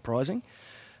little bit surprising.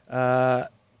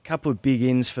 Couple of big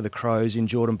ins for the Crows in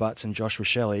Jordan Butts and Josh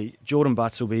Rochelle. Jordan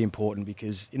Butts will be important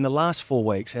because in the last 4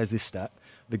 weeks, how's this stat?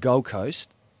 The Gold Coast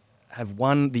have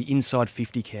won the inside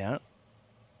 50 count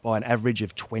by an average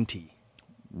of 20.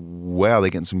 Wow, they're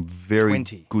getting some very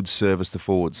good service to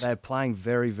forwards. They're playing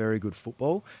very, very good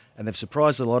football, and they've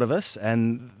surprised a lot of us,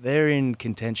 and they're in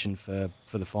contention for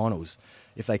the finals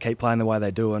if they keep playing the way they're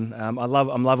doing. I'm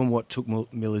loving what Took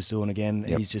Miller's doing again.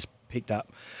 Yep. He's just picked up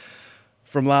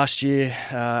from last year,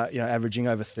 averaging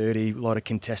over 30, a lot of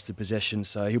contested possessions,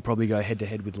 so he'll probably go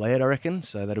head-to-head with Laird, I reckon,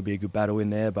 so that'll be a good battle in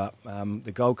there. But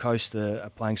the Gold Coast are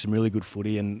playing some really good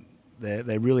footy, and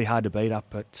they're really hard to beat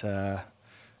up at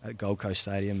Gold Coast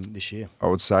Stadium this year. I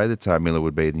would say that Miller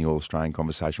would be in the All-Australian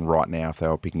conversation right now if they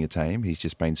were picking a team. He's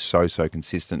just been so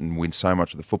consistent and wins so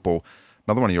much of the football.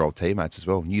 Another one of your old teammates as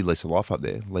well, new lease of life up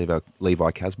there,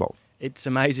 Levi Casbolt. It's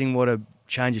amazing what a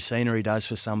change of scenery does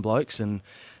for some blokes, and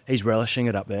he's relishing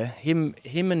it up there. Him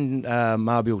and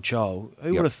Marbil Chol,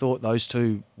 who would have thought those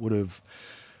two would have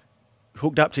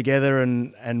hooked up together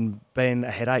and been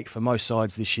a headache for most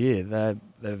sides this year?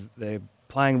 They're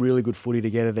playing really good footy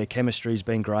together. Their chemistry's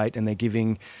been great, and they're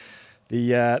giving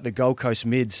the Gold Coast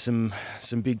mids some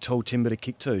big tall timber to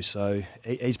kick to. So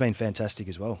he's been fantastic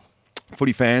as well.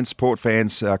 Footy fans, Port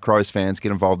fans, Crows fans,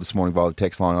 get involved this morning via the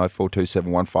text line 0427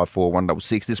 154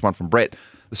 166. This one from Brett.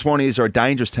 The Swannies are a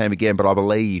dangerous team again, but I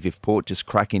believe if Port just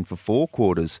crack in for 4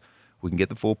 quarters, we can get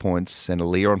the 4 points. And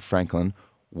Leon Franklin,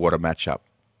 what a matchup.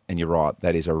 And you're right,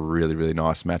 that is a really, really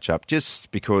nice matchup.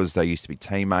 Just because they used to be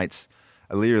teammates,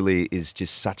 Leary is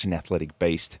just such an athletic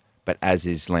beast, but as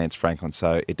is Lance Franklin.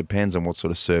 So it depends on what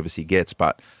sort of service he gets,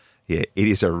 but yeah, it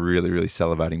is a really, really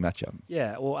salivating matchup.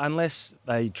 Yeah, well, unless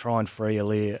they try and free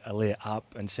Aaliyah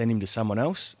up and send him to someone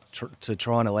else to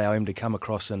try and allow him to come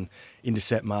across and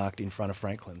intercept marked in front of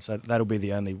Franklin. So that'll be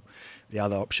the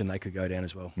other option they could go down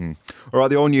as well. All right,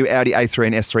 the all-new Audi A3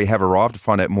 and S3 have arrived. To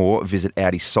find out more, visit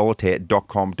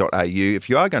audisolitaire.com.au. If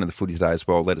you are going to the footy today as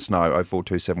well, let us know,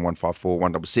 0427 154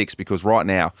 166, because right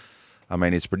now, I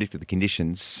mean, it's predicted the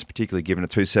conditions, particularly given a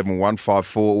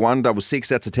 27154 166.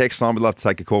 That's a text line. We'd love to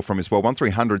take a call from as well.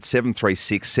 1300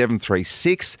 736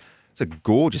 736. It's a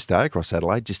gorgeous day across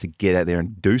Adelaide just to get out there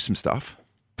and do some stuff.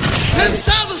 In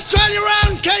South Australia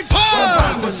round Cape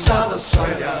Horn.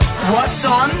 What's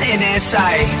on in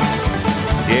SA?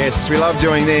 Yes, we love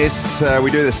doing this.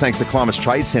 We do this thanks to Climate's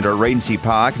Trade Centre at Regency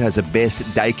Park. It has the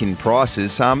best Dakin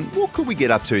prices. What could we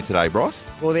get up to today, Bryce?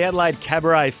 Well, the Adelaide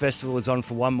Cabaret Festival is on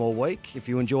for one more week. If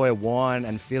you enjoy a wine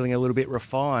and feeling a little bit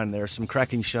refined, there are some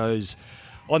cracking shows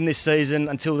on this season.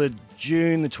 Until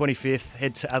June the 25th,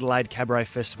 head to Adelaide Cabaret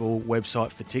Festival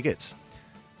website for tickets.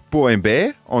 Boy and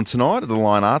Bear on tonight at the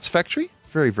Lion Arts Factory.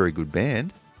 Very, very good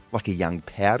band. Like a young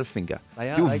Powderfinger. They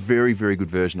are. Do a very, very good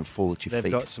version of Fall at Your Feet.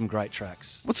 They've got some great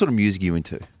tracks. What sort of music are you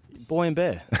into? Boy and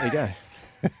Bear. There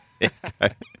you go.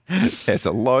 It's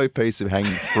a low piece of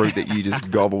hanging fruit that you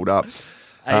just gobbled up.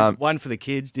 One for the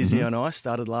kids, Disney on Ice,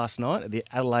 started last night at the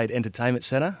Adelaide Entertainment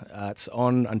Centre. It's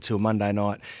on until Monday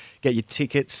night. Get your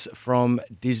tickets from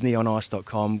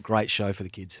disneyonice.com. Great show for the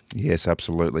kids. Yes,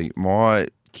 absolutely. My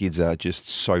kids are just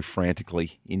so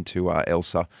frantically into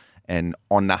Elsa and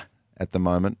Anna at the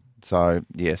moment. So,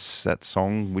 yes, that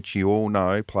song, which you all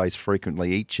know, plays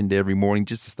frequently each and every morning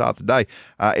just to start the day.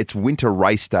 It's winter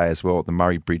race day as well at the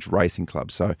Murray Bridge Racing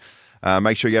Club. So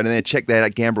make sure you go down there, check that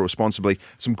out, gamble responsibly.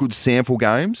 Some good sample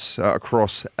games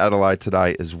across Adelaide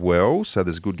today as well. So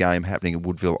there's a good game happening at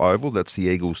Woodville Oval. That's the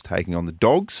Eagles taking on the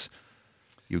Dogs.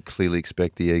 You would clearly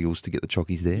expect the Eagles to get the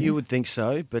chockies there. You would think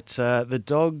so, but the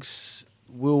Dogs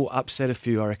will upset a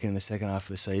few, I reckon, in the second half of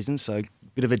the season. So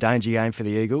bit of a danger game for the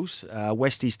Eagles.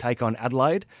 Westies take on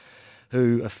Adelaide,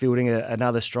 who are fielding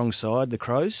another strong side, the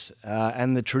Crows,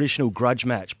 and the traditional grudge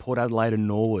match, Port Adelaide and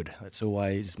Norwood. That's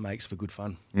always makes for good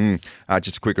fun.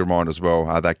 Just a quick reminder as well,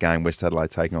 that game, West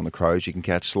Adelaide taking on the Crows, you can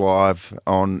catch live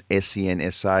on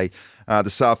SEN-SA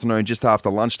this afternoon, just after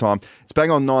lunchtime. It's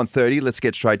bang on 9:30. Let's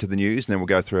get straight to the news, and then we'll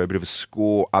go through a bit of a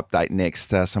score update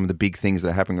next. Some of the big things that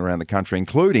are happening around the country,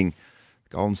 including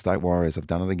the Golden State Warriors. I've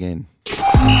done it again.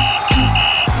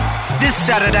 This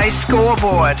Saturday's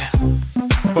scoreboard.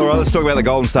 All right, let's talk about the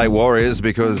Golden State Warriors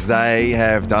because they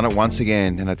have done it once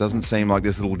again, and it doesn't seem like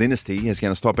this little dynasty is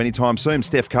going to stop anytime soon.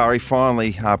 Steph Curry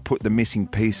finally put the missing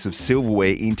piece of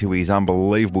silverware into his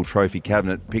unbelievable trophy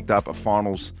cabinet, picked up a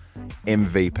finals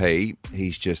MVP.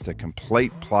 He's just a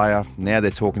complete player. Now they're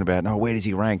talking about, where does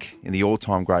he rank in the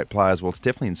all-time great players? Well, it's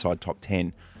definitely inside top 10.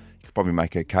 You could probably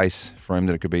make a case for him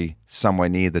that it could be somewhere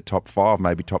near the top 5,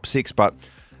 maybe top 6, but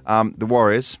the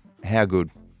Warriors, how good?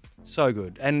 So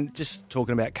good. And just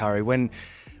talking about Curry, when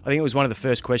I think it was one of the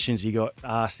first questions he got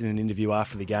asked in an interview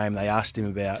after the game, they asked him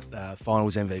about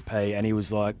finals MVP, and he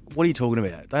was like, what are you talking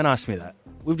about? Don't ask me that.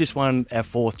 We've just won our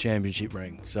 4th championship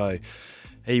ring. So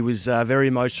he was very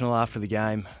emotional after the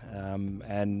game,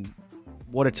 and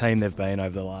what a team they've been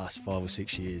over the last 5 or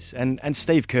 6 years. And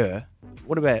Steve Kerr,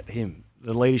 what about him?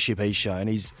 The leadership he's shown.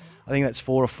 I think that's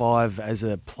 4 or 5 as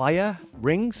a player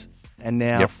rings, and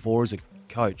now 4 as a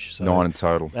coach. So 9 in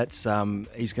total. That's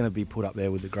he's going to be put up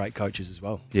there with the great coaches as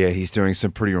well. Yeah, he's doing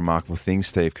some pretty remarkable things,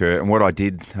 Steve Kerr. And what I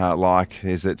did like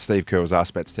is that Steve Kerr was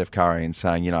asked about Steph Curry and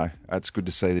saying, it's good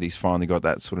to see that he's finally got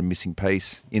that sort of missing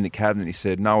piece in the cabinet. He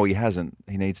said, no, he hasn't.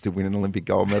 He needs to win an Olympic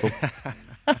gold medal.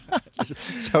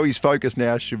 So his focus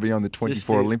now should be on the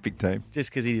 24 Olympic team. Just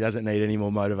because he doesn't need any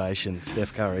more motivation,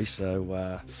 Steph Curry.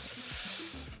 So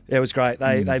it was great.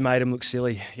 They made him look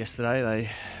silly yesterday. They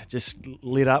just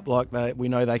lit up like we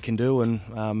know they can do,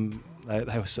 and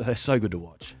they're so good to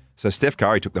watch. So Steph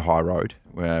Curry took the high road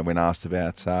when asked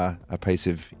about a piece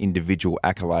of individual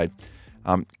accolade.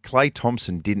 Klay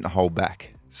Thompson didn't hold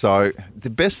back. So the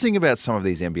best thing about some of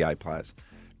these NBA players,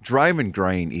 Draymond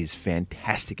Green is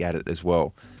fantastic at it as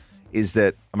well, is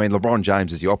that, LeBron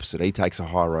James is the opposite. He takes a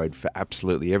high road for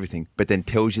absolutely everything, but then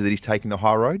tells you that he's taking the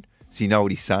high road, so you know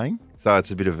what he's saying. So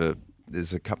it's a bit of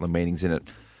there's a couple of meanings in it.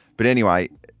 But anyway,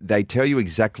 they tell you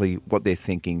exactly what they're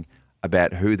thinking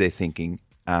about who they're thinking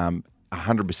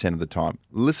 100% of the time.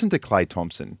 Listen to Klay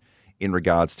Thompson in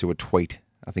regards to a tweet,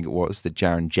 I think it was, that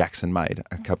Jaren Jackson made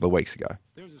a couple of weeks ago.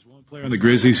 There was this one player on the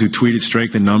Grizzlies who tweeted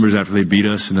strength in numbers after they beat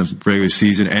us in the regular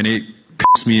season, and it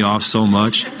pissed me off so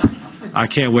much. I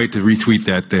can't wait to retweet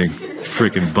that thing.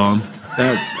 Freaking bum.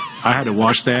 I had to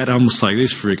watch that. I'm almost like,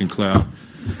 this freaking clown.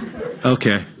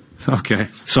 Okay.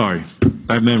 Sorry.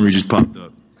 That memory just popped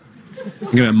up.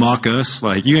 You're going to mock us?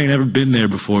 Like, you ain't ever been there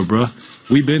before, bro.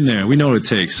 We've been there. We know what it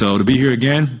takes. So to be here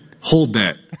again, hold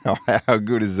that. Oh, how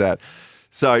good is that?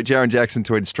 So Jaren Jackson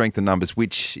tweeted strength in numbers,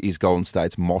 which is Golden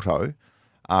State's motto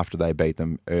after they beat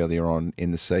them earlier on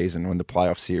in the season in the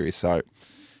playoff series. So,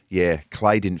 yeah,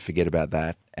 Klay didn't forget about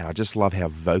that. And I just love how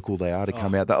vocal they are to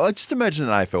come out. I just imagine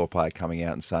an AFL player coming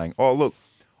out and saying, look,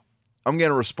 I'm going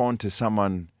to respond to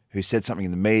someone who said something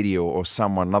in the media or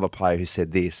another player who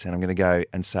said this, and I'm going to go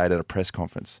and say it at a press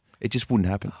conference. It just wouldn't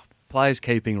happen. Players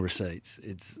keeping receipts.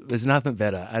 There's nothing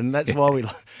better, and that's why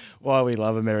we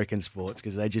love American sports,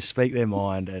 because they just speak their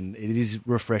mind, and it is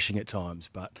refreshing at times.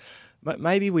 But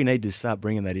maybe we need to start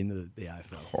bringing that into the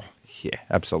AFL. Oh, yeah,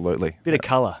 absolutely. Bit of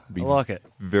colour. I like it.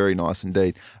 Very nice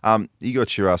indeed. You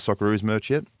got your Socceroos merch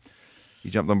yet?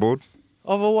 You jumped on board?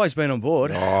 I've always been on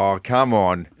board. Oh, come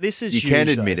on. This is huge. You can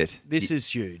admit it. This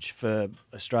is huge for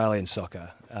Australian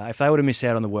soccer. If they were to miss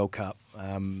out on the World Cup,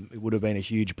 it would have been a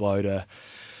huge blow to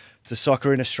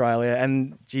soccer in Australia.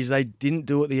 And, geez, they didn't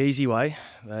do it the easy way.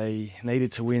 They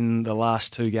needed to win the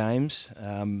last 2 games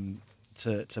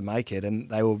to make it. And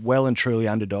they were well and truly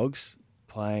underdogs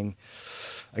playing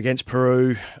against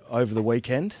Peru over the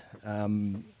weekend.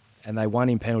 and they won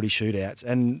in penalty shootouts.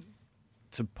 And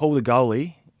to pull the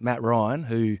goalie, Matt Ryan,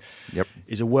 who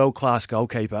is a world-class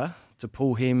goalkeeper, to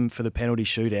pull him for the penalty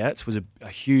shootouts was a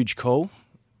huge call,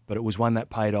 but it was one that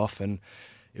paid off, and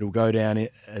it'll go down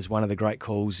as one of the great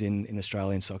calls in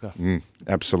Australian soccer.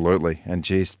 Absolutely. And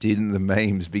geez, didn't the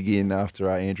memes begin after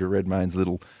Andrew Redmayne's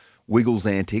little Wiggles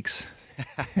antics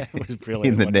It was brilliant,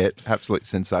 in the net? Absolutely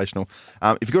sensational.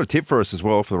 If you've got a tip for us as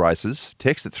well for the races,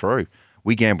 text it through.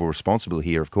 We gamble responsibly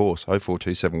here, of course.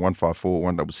 0427 154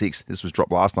 166. This was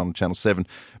dropped last night on Channel 7.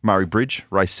 Murray Bridge,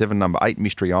 race 7, number 8,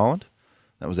 Mystery Island.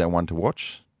 That was our one to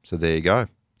watch. So there you go.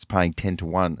 It's paying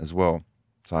 10-1 as well.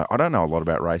 So I don't know a lot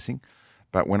about racing,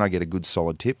 but when I get a good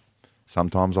solid tip,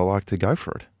 sometimes I like to go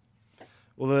for it.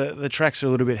 Well, the tracks are a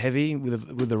little bit heavy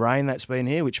with the rain that's been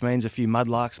here, which means a few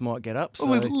mudlarks might get up. So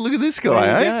look at this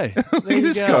guy, eh? Look at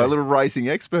this guy, a little racing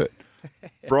expert.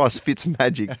 Bryce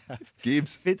Fitzmagic.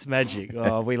 Gibbs. Fitzmagic.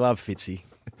 Oh, we love Fitzy.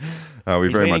 We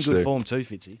He's very been much in good do. form too,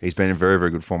 Fitzy. He's been in very,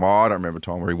 very good form. I don't remember a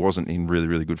time where he wasn't in really,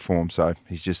 really good form, so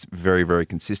he's just very, very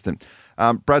consistent.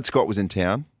 Brad Scott was in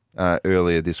town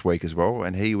earlier this week as well,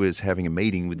 and he was having a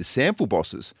meeting with the Sample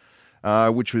bosses,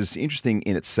 which was interesting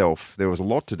in itself. There was a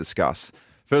lot to discuss.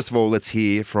 First of all, let's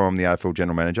hear from the AFL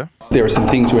General Manager. There are some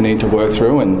things we need to work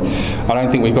through, and I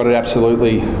don't think we've got it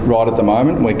absolutely right at the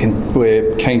moment.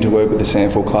 We're keen to work with the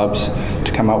Sample clubs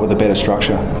to come up with a better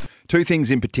structure. Two things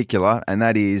in particular, and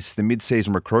that is the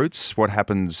mid-season recruits. What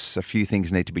happens, a few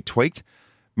things need to be tweaked.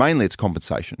 Mainly it's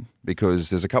compensation, because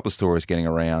there's a couple of stories getting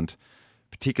around,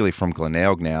 particularly from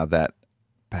Glenelg now, that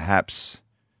perhaps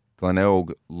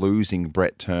Glenelg losing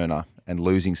Brett Turner and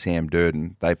losing Sam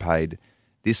Durden, they paid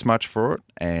this much for it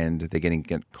and they're getting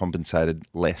compensated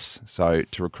less. So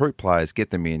to recruit players, get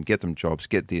them in, get them jobs,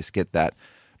 get this, get that,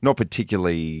 not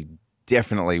particularly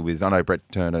definitely with, I know Brett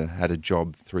Turner had a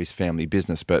job through his family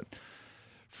business, but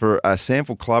for a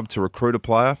Sample club to recruit a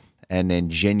player and then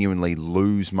genuinely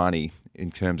lose money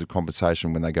in terms of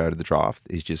compensation when they go to the draft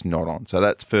is just not on. So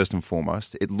that's first and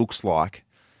foremost. It looks like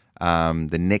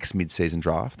the next mid-season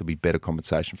draft there'll be better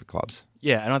compensation for clubs.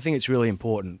 Yeah, and I think it's really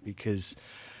important because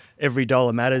every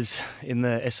dollar matters in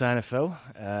the SANFL,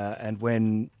 and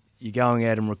when you're going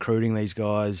out and recruiting these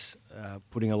guys,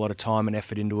 putting a lot of time and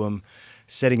effort into them,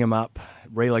 setting them up,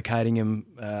 relocating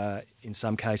them in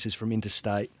some cases from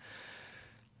interstate,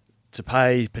 to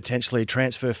pay potentially a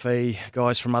transfer fee,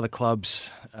 guys from other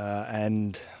clubs,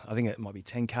 and I think it might be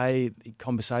 10K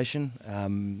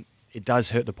compensation. It does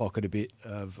hurt the pocket a bit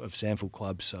of Sample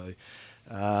clubs, so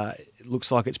it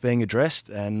looks like it's being addressed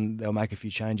and they'll make a few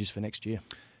changes for next year.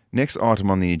 Next item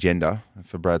on the agenda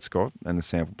for Brad Scott and the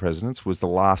Sample presidents was the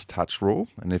last touch rule,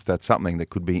 and if that's something that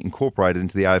could be incorporated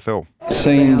into the AFL. It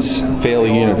seems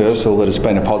fairly universal that it's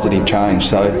been a positive change,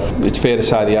 so it's fair to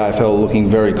say the AFL are looking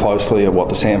very closely at what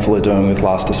the Sample are doing with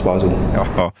last disposal.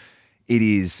 It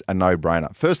is a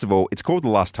no-brainer. First of all, it's called the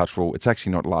last touch rule. It's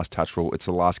actually not last touch rule. It's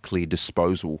the last clear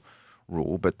disposal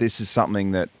rule, but this is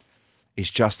something that is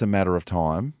just a matter of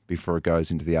time before it goes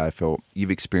into the AFL.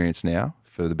 You've experienced now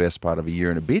for the best part of a year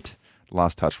and a bit.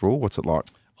 Last touch rule, what's it like?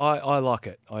 I like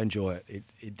it. I enjoy it.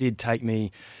 It did take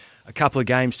me a couple of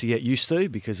games to get used to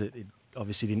because it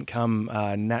obviously didn't come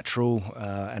natural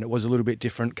and it was a little bit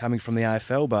different coming from the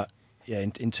AFL. But yeah,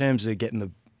 in terms of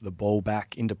getting the ball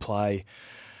back into play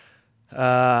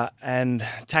and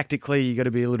tactically you got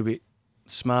to be a little bit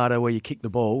smarter where you kick the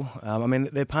ball. I mean,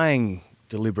 they're paying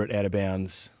deliberate out of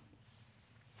bounds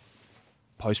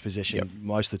post-possession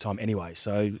most of the time anyway.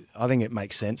 So I think it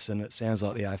makes sense and it sounds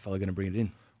like the AFL are going to bring it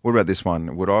in. What about this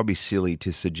one? Would I be silly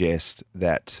to suggest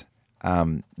that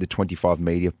the 25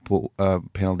 metre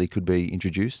penalty could be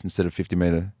introduced instead of 50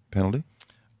 metre penalty?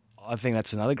 I think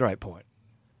that's another great point.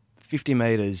 50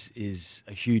 metres is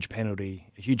a huge penalty,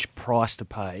 a huge price to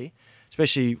pay,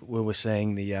 especially when we're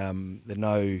seeing the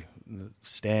no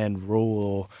stand rule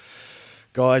or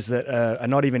guys that are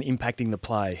not even impacting the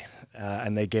play.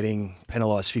 And they're getting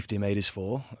penalised 50 metres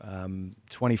for.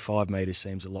 25 metres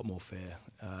seems a lot more fair,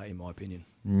 in my opinion.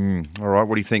 All right,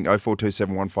 what do you think?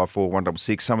 0427 154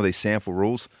 166. Some of these Sample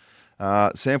rules.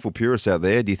 Sample purists out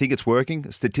there, do you think it's working?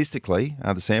 Statistically,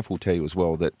 the Sample will tell you as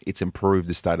well that it's improved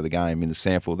the state of the game. In the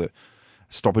Sample, the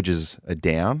stoppages are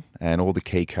down and all the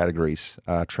key categories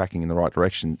are tracking in the right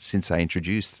direction since they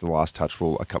introduced the last touch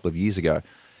rule a couple of years ago.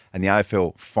 And the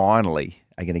AFL finally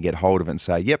are going to get hold of it and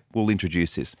say, yep, we'll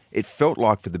introduce this. It felt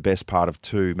like for the best part of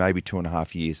 2, maybe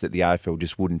 2.5 years that the AFL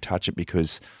just wouldn't touch it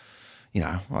because,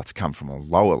 it's come from a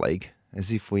lower league,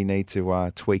 as if we need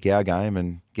to tweak our game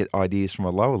and get ideas from a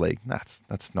lower league. That's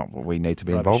not what we need to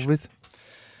be involved with.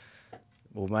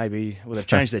 Well, they've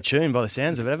changed their tune by the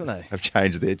sounds of it, haven't they? They've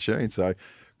changed their tune, so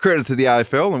credit to the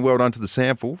AFL and well done to the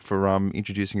SANFL for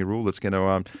introducing a rule that's going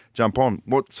to jump on.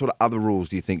 What sort of other rules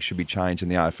do you think should be changed in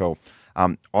the AFL?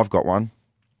 I've got one.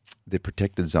 The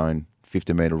protected zone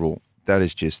 50-metre rule. That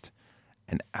is just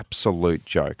an absolute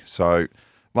joke. So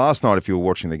last night, if you were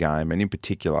watching the game, and in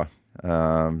particular,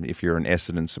 if you're an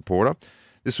Essendon supporter,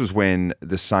 this was when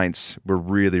the Saints were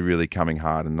really, really coming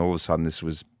hard, and all of a sudden this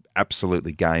was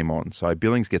absolutely game on. So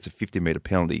Billings gets a 50-metre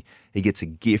penalty. He gets a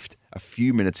gift a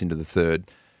few minutes into the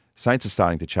third. Saints are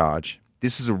starting to charge.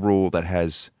 This is a rule that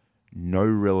has no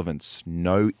relevance,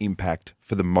 no impact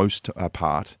for the most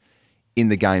part in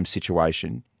the game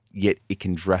situation, yet it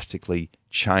can drastically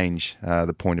change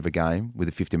the point of a game with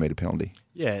a 50-metre penalty.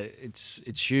 Yeah, it's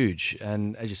huge.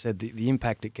 And as you said, the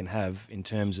impact it can have in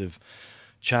terms of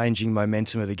changing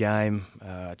momentum of the game,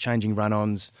 changing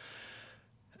run-ons.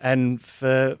 And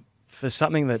for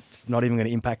something that's not even going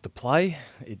to impact the play,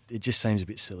 it just seems a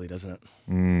bit silly, doesn't it?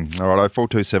 All right,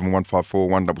 0427 154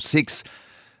 166.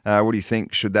 What do you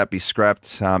think? Should that be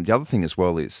scrapped? The other thing as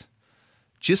well is,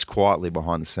 just quietly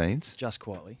behind the scenes. Just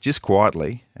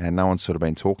quietly, and no one's sort of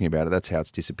been talking about it. That's how it's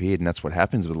disappeared, and that's what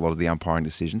happens with a lot of the umpiring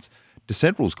decisions.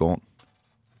 Dissent rule's gone.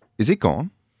 Is it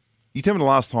gone? You tell me the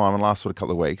last time, in the last sort of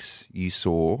couple of weeks, you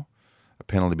saw a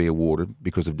penalty be awarded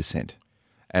because of dissent.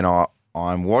 And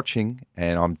I'm watching,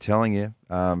 and I'm telling you,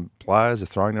 players are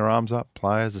throwing their arms up.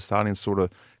 Players are starting to sort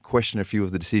of question a few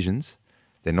of the decisions.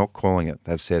 They're not calling it.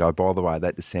 They've said, oh, by the way,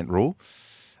 that dissent rule,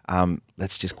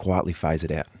 let's just quietly phase it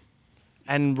out.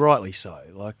 And rightly so.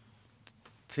 Like,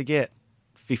 to get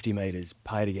 50 metres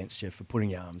paid against you for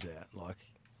putting your arms out, like,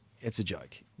 it's a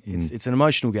joke. It's an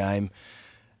emotional game.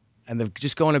 And they've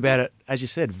just gone about it, as you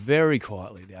said, very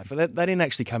quietly. They didn't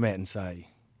actually come out and say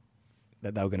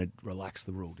that they were going to relax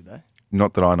the rule, did they?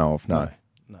 Not that I know of, no.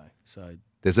 No. So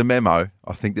there's a memo.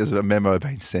 I think there's a memo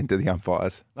being sent to the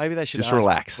umpires. Maybe they should just ask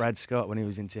relax. Brad Scott when he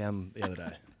was in town the other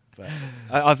day. But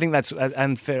I think that's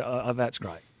that's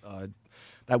great.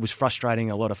 That was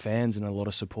frustrating a lot of fans and a lot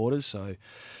of supporters. So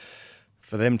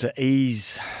for them to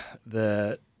ease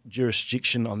the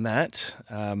jurisdiction on that,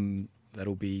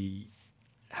 that'll be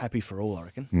happy for all, I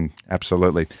reckon.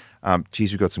 Absolutely.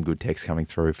 Geez, we've got some good text coming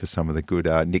through for some of the good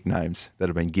nicknames that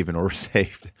have been given or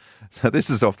received. So this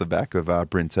is off the back of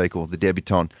Bryn Teakle, the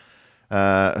debutant,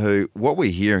 who, what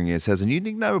we're hearing is, has a new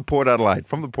nickname at Port Adelaide,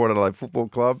 from the Port Adelaide Football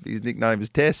Club. His nickname is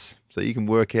Tess. So you can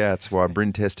work out why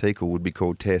Bryn Tess Teakle would be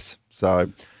called Tess. So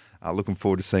looking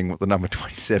forward to seeing what the number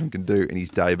 27 can do in his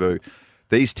debut.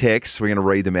 These texts, we're going to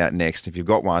read them out next. If you've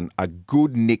got one, a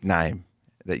good nickname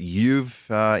that you've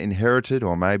inherited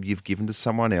or maybe you've given to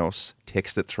someone else,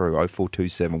 text it through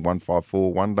 0427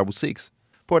 154 166.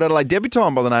 Port Adelaide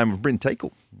debutant by the name of Bryn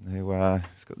Teakle, who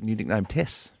has got the new nickname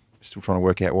Tess. Still trying to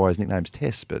work out why his nickname's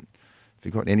Tess, but if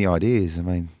you've got any ideas,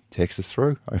 text us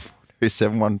through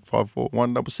 0427 154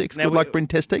 166. Good luck, Bryn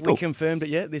Tess Teakle. We confirmed it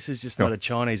yet? This is just not a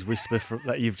Chinese whisper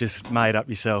that you've just made up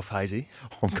yourself, Hazy.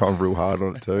 I'm going real hard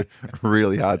on it too.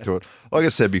 Really hard to it. Like I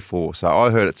said before, so I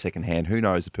heard it second hand. Who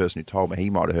knows, the person who told me, he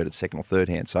might have heard it second or third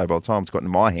hand. So by the time it's gotten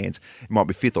in my hands, it might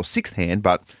be fifth or sixth hand.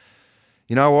 But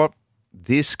you know what?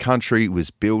 This country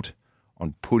was built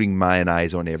on putting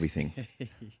mayonnaise on everything. Yeah.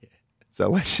 So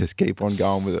let's just keep on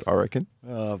going with it, I reckon.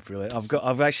 Oh, brilliant.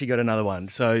 I've actually got another one.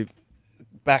 So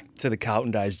back to the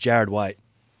Carlton days, Jared Waite.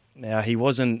 Now, he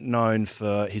wasn't known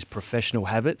for his professional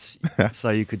habits, so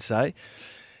you could say.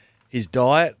 His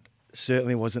diet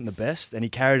certainly wasn't the best, and he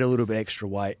carried a little bit extra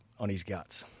weight on his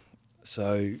guts.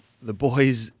 So the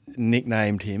boys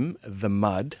nicknamed him the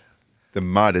Mud. The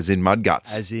Mud as in mud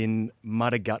guts? As in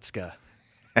Mudagutska.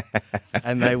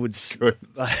 And they would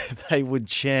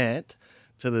chant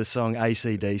to the song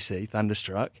AC/DC,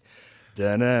 Thunderstruck,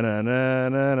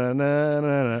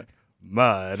 da-na-na-na-na-na-na-na,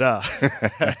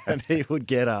 Mudda. And he would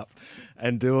get up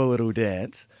and do a little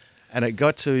dance. And it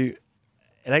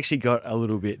actually got a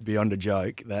little bit beyond a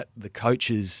joke that the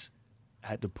coaches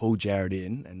had to pull Jared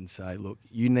in and say, look,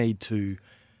 you need to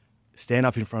stand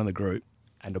up in front of the group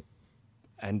and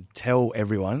tell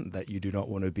everyone that you do not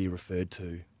want to be referred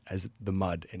to as the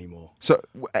Mud anymore. So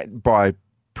by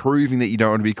proving that you don't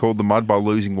want to be called the Mud by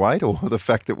losing weight, or the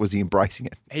fact that was he embracing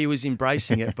it? He was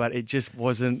embracing it, but it just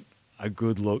wasn't a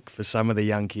good look for some of the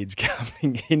young kids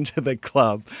coming into the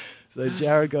club. So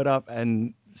Jared got up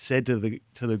and said to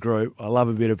the group, I love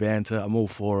a bit of banter, I'm all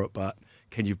for it, but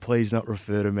can you please not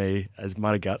refer to me as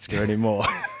Mudagutska anymore?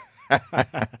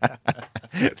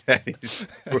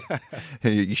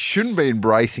 You shouldn't be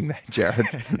embracing that, Jared.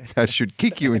 That should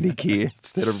kick you into gear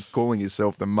instead of calling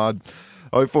yourself the Mud.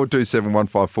 0427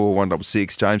 154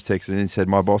 166. James texted in and said,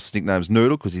 my boss's nickname's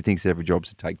Noodle because he thinks every job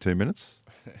should take 2 minutes.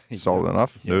 Solid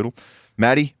enough, Noodle.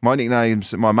 Matty, my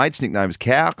mate's nickname is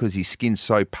Cow because his skin's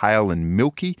so pale and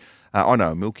milky. I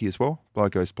know Milky as well.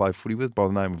 Bloke I used to play footy with by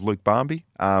the name of Luke Barmby.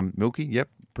 Milky, yep,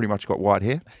 pretty much got white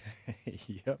hair.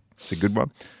 Yep. It's a good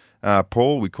one.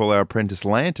 Paul, we call our apprentice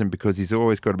Lantern because he's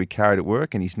always got to be carried at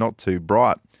work and he's not too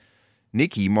bright.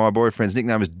 Nicky, my boyfriend's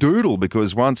nickname is Doodle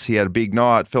because once he had a big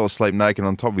night, fell asleep naked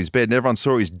on top of his bed and everyone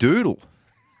saw his doodle.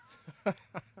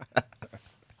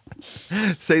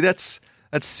 See, that's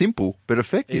simple but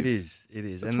effective. It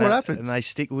is. That's what happens. And they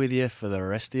stick with you for the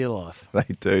rest of your life. They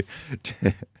do.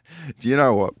 Do you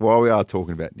know what? While we are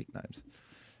talking about nicknames,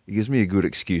 it gives me a good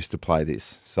excuse to play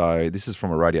this. So this is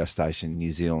from a radio station in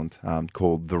New Zealand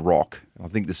called The Rock. I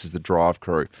think this is the Drive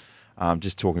crew.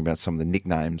 Just talking about some of the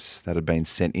nicknames that have been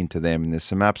sent into them. And there's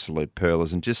some absolute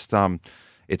pearlers. And just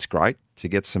it's great to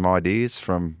get some ideas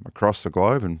from across the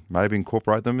globe and maybe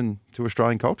incorporate them into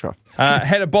Australian culture.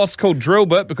 Had a boss called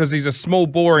Drillbit because he's a small,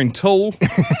 boring tool.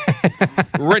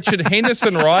 Richard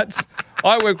Henderson writes,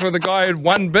 I worked with a guy who had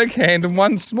one big hand and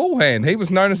one small hand. He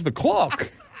was known as the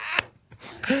clock.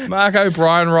 Mark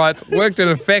O'Brien writes, worked in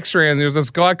a factory and there was this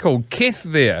guy called Keith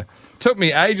there. Took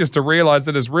me ages to realise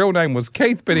that his real name was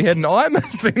Keith, but he had an eye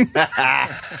missing.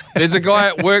 There's a guy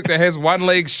at work that has one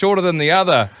leg shorter than the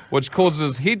other, which causes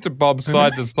his head to bob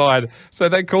side to side. So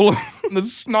they call him the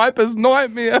sniper's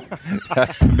nightmare.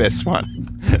 That's the best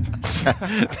one.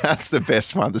 That's the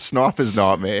best one, the sniper's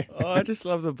nightmare. Oh, I just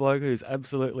love the bloke who's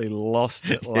absolutely lost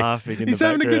it laughing in the background. He's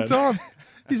having a good time.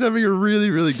 He's having a really,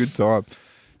 really good time.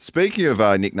 Speaking of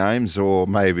nicknames or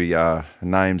maybe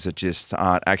names that just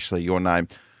aren't actually your name,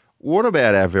 what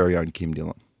about our very own Kim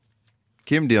Dillon?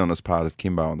 Kim Dillon is part of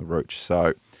Kimbo on the Rooch.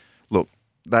 So, look,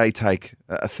 they take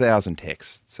 1,000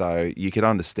 texts. So you could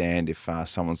understand if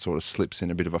someone sort of slips in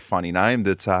a bit of a funny name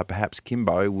that perhaps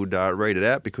Kimbo would read it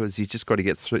out because he's just got to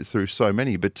get through so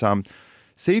many. But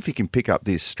see if you can pick up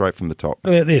this straight from the top.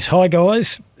 This. Hi,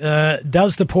 guys.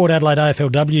 Does the Port Adelaide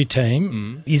AFLW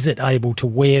team, is it able to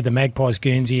wear the Magpies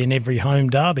Guernsey in every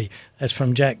home derby? That's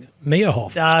from Jack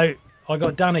Meerhoff. No, I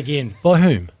got done again. By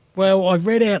whom? Well, I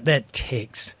read out that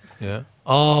text. Yeah.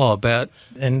 Oh, about...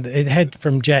 And it had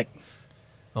from Jack...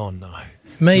 Oh, no.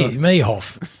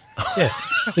 Meerhoff. Yeah.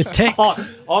 The text...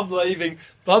 I'm leaving.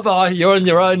 Bye-bye. You're on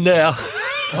your own now.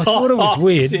 I thought it was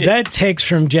weird. That text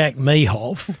from Jack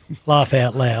Meerhoff, laugh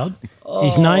out loud,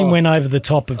 his name went over the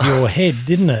top of your head,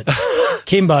 didn't it?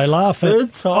 Kimbo, laugh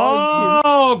at...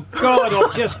 Oh, God,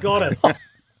 I've just got it.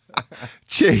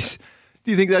 Jeez.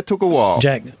 Do you think that took a while?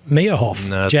 Jack Meerhoff.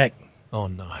 No. Jack... Oh,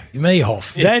 no.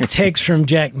 Meerhoff. That text from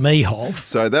Jack Meerhoff.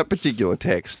 So that particular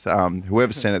text,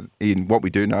 whoever sent it in, what we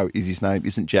do know is his name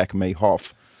isn't Jack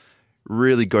Meerhoff.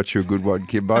 Really got you a good one,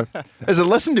 Kimbo. There's a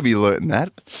lesson to be learnt in that.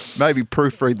 Maybe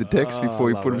proofread the text before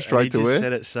you put them straight to air. He just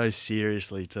said it so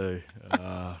seriously too.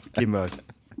 Kimbo.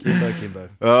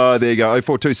 Oh, there you go.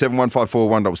 0427 154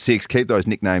 166. Keep those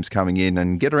nicknames coming in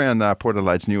and get around Port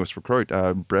Adelaide's newest recruit,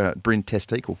 Bryn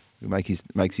Testicle, who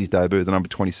makes his debut, the number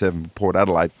 27 for Port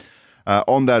Adelaide.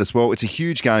 On that as well, it's a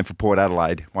huge game for Port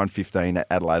Adelaide, 1:15 at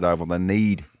Adelaide Oval. They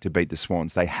need to beat the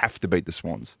Swans. They have to beat the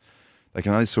Swans. They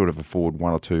can only sort of afford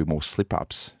one or two more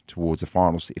slip-ups towards the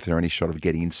finals if they're any shot of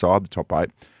getting inside the top 8.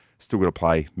 Still got to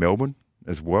play Melbourne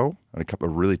as well and a couple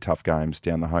of really tough games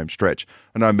down the home stretch.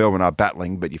 I know Melbourne are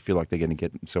battling, but you feel like they're going to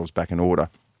get themselves back in order.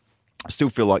 I still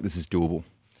feel like this is doable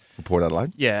for Port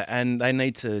Adelaide. Yeah, and they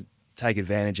need to take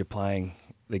advantage of playing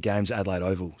the games at Adelaide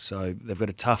Oval. So they've got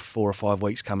a tough 4 or 5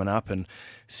 weeks coming up, and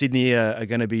Sydney are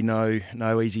going to be no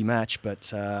easy match,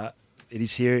 but it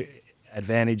is here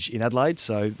advantage in Adelaide,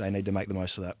 so they need to make the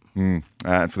most of that.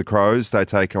 And for the Crows, they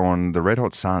take on the Red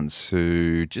Hot Suns,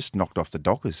 who just knocked off the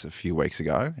Dockers a few weeks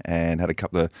ago and had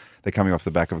they're coming off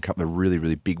the back of a couple of really,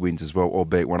 really big wins as well,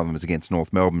 albeit one of them is against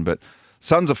North Melbourne. But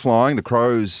Suns are flying, the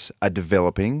Crows are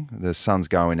developing, the Suns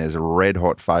go in as red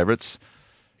hot favourites.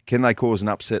 Can they cause an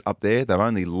upset up there? They've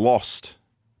only lost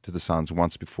to the Suns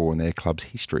once before in their club's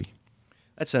history.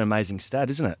 That's an amazing stat,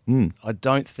 isn't it? I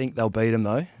don't think they'll beat them,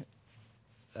 though.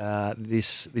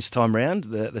 This time round,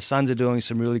 the Suns are doing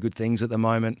some really good things at the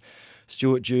moment.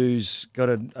 Stuart Dew's got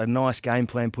a nice game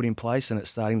plan put in place, and it's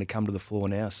starting to come to the floor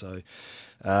now. So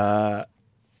they're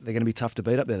going to be tough to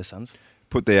beat up there, the Suns.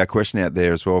 Put their question out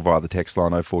there as well via the text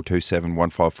line 0427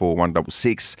 154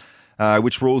 166.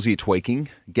 Which rules are you tweaking?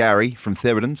 Gary from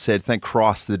Theberton said, thank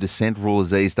Christ the descent rule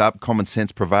has eased up. Common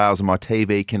sense prevails and my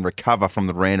TV can recover from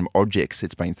the random objects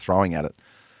it's been throwing at it.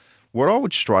 What I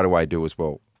would straight away do as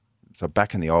well, so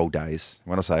back in the old days,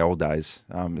 when I say old days,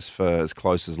 as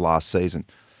close as last season,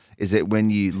 is that when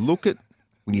you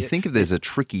think if there's a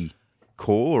tricky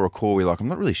call or a call where you're like, I'm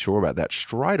not really sure about that,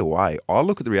 straight away, I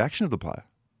look at the reaction of the player.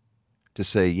 to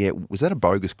see, was that a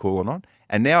bogus call or not?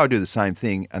 And now I do the same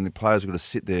thing, and the players have got to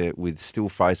sit there with still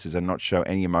faces and not show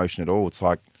any emotion at all. It's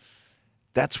like,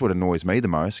 that's what annoys me the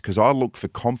most, because I look for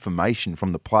confirmation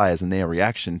from the players and their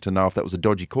reaction to know if that was a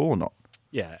dodgy call or not.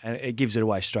 Yeah, and it gives it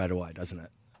away straight away, doesn't it?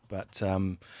 But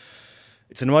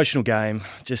it's an emotional game.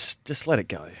 Just let it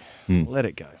go. Let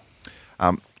it go.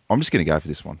 I'm just going to go for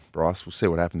this one, Bryce. We'll see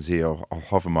what happens here. I'll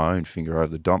hover my own finger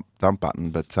over the dump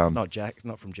button. But it's not Jack.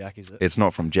 Not from Jack, is it? It's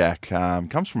not from Jack.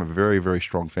 Comes from a very, very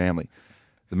strong family.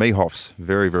 The Mehoffs,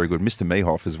 very, very good. Mr.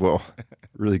 Mehoff as well.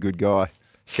 Really good guy.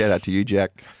 Shout out to you,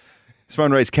 Jack. This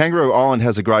one reads, Kangaroo Island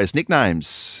has the greatest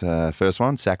nicknames. First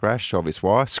one, Sack Rash, obvious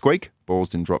why. Squeak, balls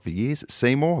didn't drop for years.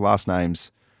 Seymour, last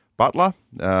name's Butler.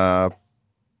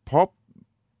 Pop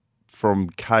from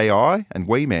KI, and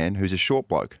Wee Man, who's a short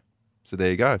bloke. So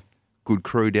there you go. Good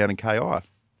crew down in KI. Well,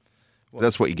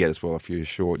 that's what you get as well. If you're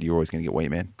short, you're always going to get Wee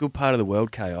Man. Good part of the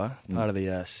world, KI. Part of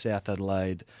the South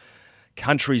Adelaide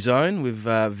country zone. We've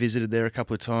visited there a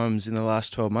couple of times in the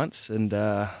last 12 months,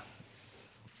 and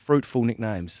fruitful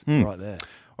nicknames right there.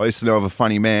 I used to know of a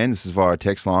funny man, this is via a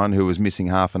text line, who was missing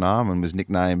half an arm and was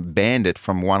nicknamed Bandit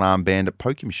from One Arm Bandit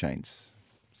Poker Machines.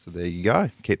 So there you go.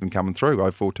 Keep them coming through.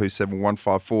 0427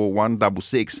 154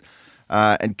 166.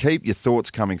 And keep your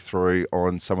thoughts coming through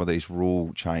on some of these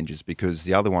rule changes, because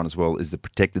the other one as well is the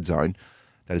protected zone.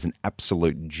 That is an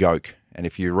absolute joke. And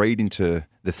if you read into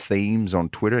the themes on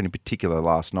Twitter, and in particular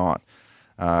last night,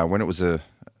 when it was the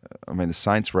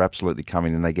Saints were absolutely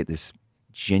coming, and they get this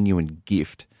genuine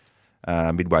gift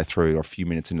midway through or a few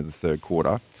minutes into the third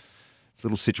quarter. It's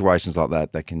little situations like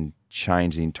that can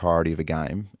change the entirety of a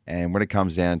game. And when it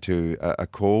comes down to a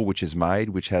call which is made,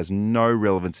 which has no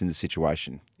relevance in the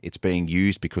situation, it's being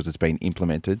used because it's been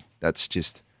implemented. That's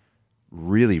just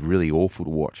really, really awful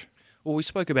to watch. Well, we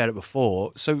spoke about it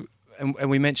before. So, and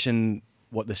we mentioned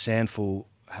what the SANFL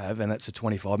have, and that's a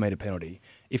 25-metre penalty.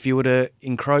 If you were to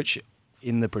encroach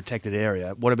in the protected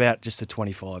area, what about just a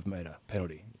 25-metre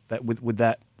penalty? Would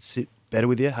that sit better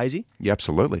with you, Hazy? Yeah,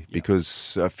 absolutely,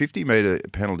 because a 50-metre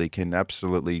penalty can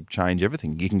absolutely change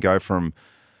everything. You can go from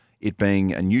it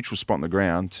being a neutral spot on the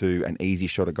ground to an easy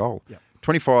shot at goal. Yep.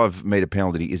 25-metre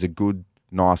penalty is a good,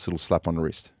 nice little slap on the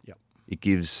wrist. Yep. It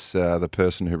gives the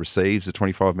person who receives the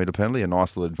 25-metre penalty a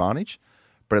nice little advantage,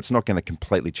 but it's not going to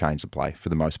completely change the play for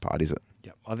the most part, is it?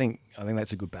 Yeah, I think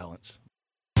that's a good balance.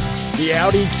 The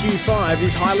Audi Q5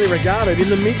 is highly regarded in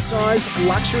the mid-sized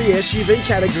luxury SUV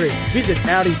category. Visit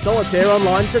Audi Solitaire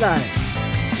online today.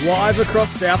 Live across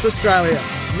South Australia,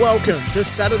 welcome to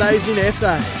Saturdays in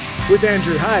SA with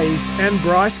Andrew Hayes and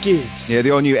Bryce Gibbs. Yeah,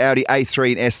 the all-new Audi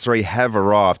A3 and S3 have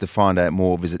arrived. To find out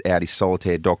more, visit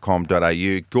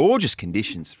audisolitaire.com.au. Gorgeous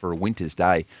conditions for a winter's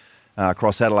day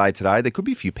across Adelaide today. There could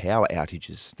be a few power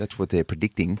outages. That's what they're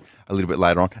predicting a little bit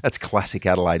later on. That's classic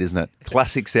Adelaide, isn't it?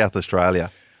 Classic South Australia.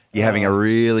 You're having a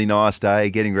really nice day,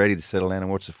 getting ready to settle down and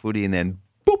watch the footy, and then,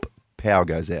 boop, power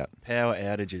goes out. Power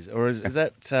outages. Or is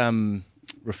that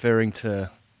referring to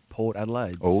Port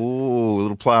Adelaide? Oh, a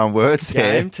little play on words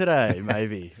there. Game today,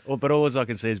 maybe. But all I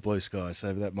can see is blue sky,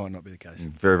 so that might not be the case.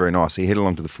 Very, very nice. So you head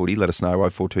along to the footy. Let us know,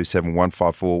 0427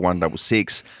 154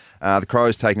 166. The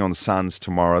Crows taking on the Suns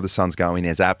tomorrow. The Suns go in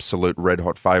as absolute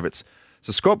red-hot favourites.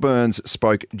 So Scott Burns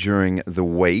spoke during the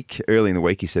week. Early in the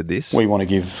week, he said this. We want to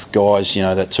give guys,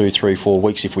 that 2, 3, 4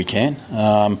 weeks if we can.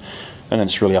 And then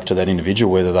it's really up to that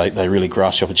individual whether they really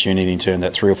grasp the opportunity and turn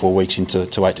that 3 or 4 weeks into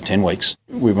 8 to 10 weeks.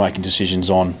 We're making decisions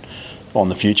on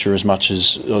the future as much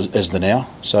as the now.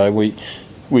 So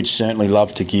we'd certainly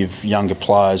love to give younger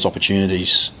players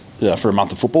opportunities for a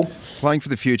month of football. Playing for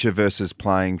the future versus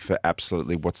playing for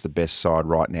absolutely what's the best side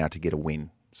right now to get a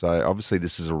win. So obviously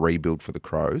this is a rebuild for the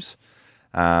Crows.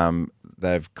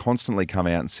 They've constantly come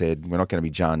out and said we're not going to be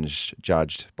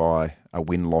judged by a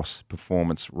win-loss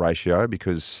performance ratio,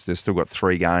 because they've still got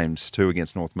 3 games, 2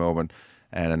 against North Melbourne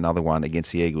and another one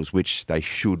against the Eagles, which they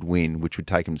should win, which would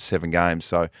take them to 7 games.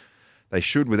 So they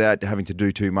should, without having to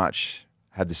do too much,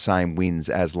 have the same wins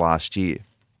as last year.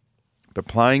 But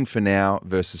playing for now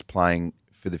versus playing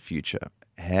for the future,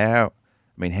 how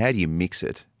do you mix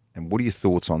it? And what are your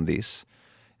thoughts on this?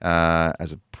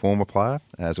 As a former player,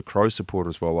 as a Crow supporter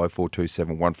as well,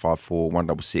 0427 154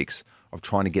 166, of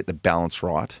trying to get the balance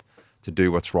right to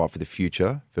do what's right for the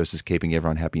future versus keeping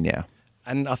everyone happy now.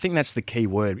 And I think that's the key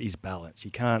word, is balance.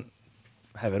 You can't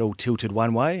have it all tilted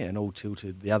one way and all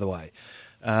tilted the other way.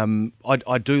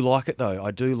 I do like it, though.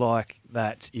 I do like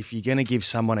that if you're going to give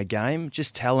someone a game,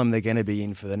 just tell them they're going to be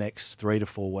in for the next 3 to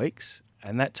 4 weeks.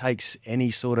 And that takes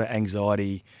any sort of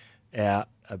anxiety out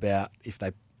about if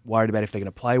they worried about if they're going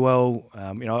to play well.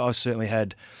 I certainly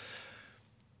had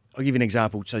I'll give you an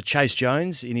example. So Chase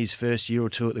Jones, in his first year or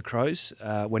two at the Crows,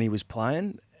 when he was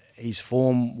playing, his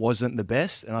form wasn't the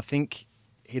best, and I think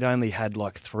he'd only had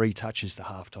like 3 touches to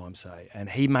halftime, say. And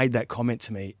he made that comment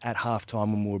to me at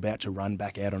halftime when we were about to run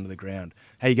back out onto the ground.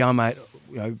 How you going, mate?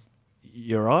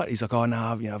 You're right. He's like, oh no,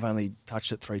 I've only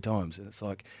touched it 3 times, and it's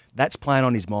like that's playing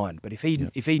on his mind. But if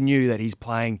he knew that he's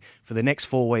playing for the next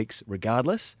 4 weeks,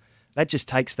 regardless, that just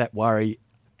takes that worry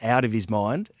out of his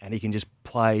mind, and he can just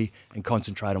play and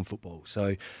concentrate on football.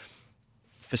 So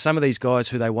for some of these guys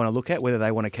who they want to look at, whether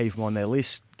they want to keep them on their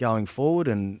list going forward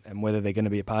and whether they're going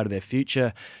to be a part of their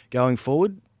future going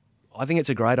forward, I think it's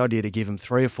a great idea to give them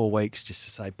 3 or 4 weeks just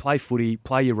to say, play footy,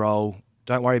 play your role,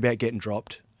 don't worry about getting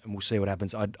dropped, and we'll see what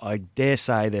happens. I dare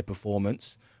say their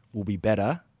performance will be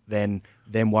better than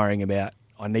them worrying about,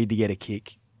 I need to get a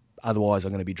kick, otherwise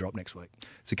I'm going to be dropped next week.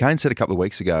 So Kane said a couple of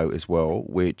weeks ago as well,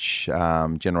 which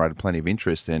generated plenty of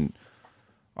interest, and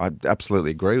I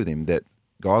absolutely agree with him, that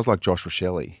guys like Josh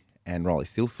Rochelle and Riley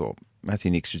Thilthorpe, Matthew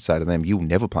Nicks should say to them, you'll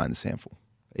never play in the SANFL.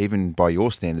 Even by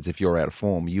your standards, if you're out of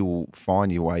form, you will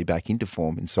find your way back into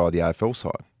form inside the AFL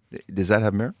side. Does that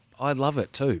have merit? I'd love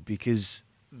it too, because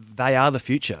they are the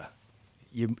future.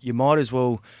 You might as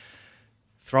well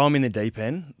throw them in the deep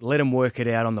end, let them work it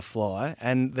out on the fly,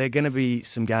 and there are going to be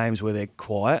some games where they're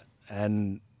quiet,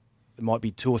 and there might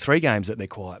be 2 or 3 games that they're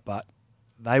quiet, but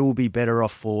they will be better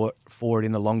off for it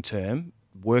in the long term,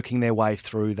 working their way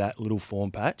through that little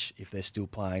form patch if they're still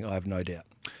playing, I have no doubt.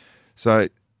 So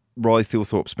Riley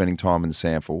Thilthorpe spending time in the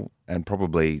SANFL, and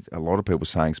probably a lot of people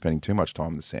saying spending too much time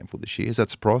in the SANFL this year. Has that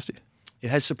surprised you?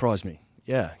 It has surprised me,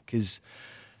 yeah, because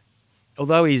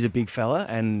although he's a big fella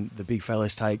and the big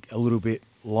fellas take a little bit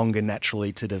longer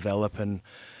naturally to develop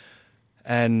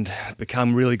and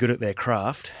become really good at their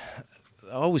craft,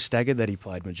 I was staggered that he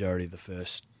played majority of the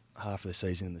first half of the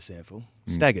season in the SANFL.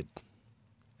 Staggered.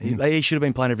 He should have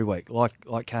been playing every week,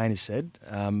 like Kane has said.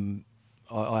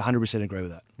 I 100% agree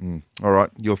with that. All right,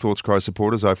 your thoughts, Crow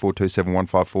supporters, 0427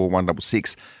 154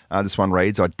 166. This one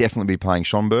reads, I'd definitely be playing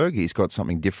Schonberg. He's got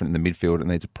something different in the midfield and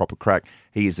needs a proper crack.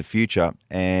 He is the future,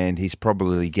 and he's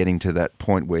probably getting to that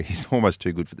point where he's almost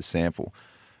too good for the SANFL.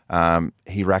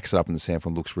 He racks it up in the SANFL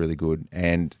and looks really good.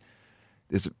 And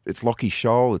it's Lockie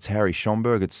Scholl, it's Harry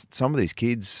Schonberg, it's some of these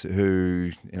kids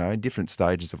who, in different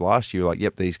stages of last year, like,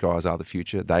 yep, these guys are the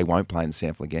future. They won't play in the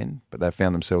SANFL again, but they've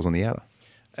found themselves on the outer.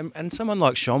 And someone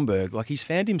like Schonberg, like, he's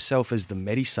found himself as the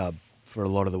medi-sub for a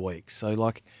lot of the weeks. So,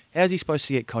 like, how's he supposed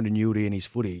to get continuity in his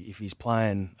footy if he's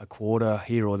playing a quarter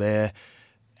here or there,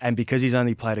 and because he's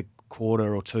only played a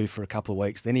quarter or 2 for a couple of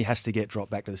weeks, then he has to get dropped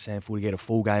back to the SANFL to get a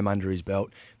full game under his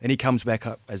belt. Then he comes back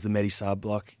up as the medi-sub.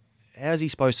 Like, how's he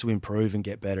supposed to improve and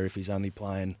get better if he's only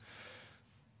playing,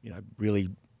 really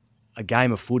a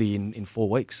game of footy in 4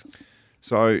 weeks?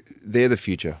 So they're the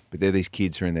future, but they're these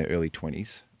kids who are in their early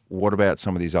 20s. What about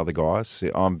some of these other guys?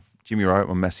 I'm Jimmy Rowe.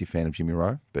 I'm a massive fan of Jimmy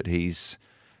Rowe, but he's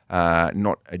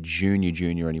not a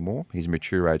junior anymore. He's a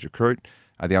mature age recruit.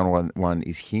 The other one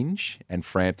is Hinge, and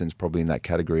Frampton's probably in that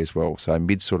category as well. So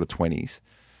mid sort of 20s.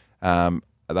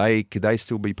 Could they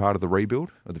still be part of the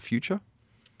rebuild of the future?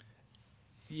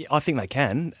 Yeah, I think they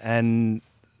can, and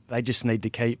they just need to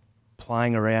keep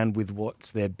playing around with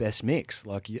what's their best mix.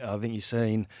 Like, I think you've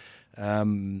seen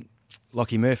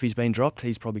Lockie Murphy's been dropped.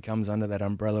 He's probably comes under that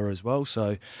umbrella as well.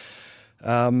 So,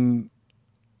 you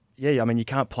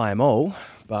can't play them all,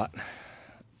 but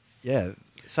yeah,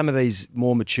 some of these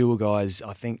more mature guys,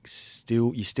 I think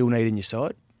you still need in your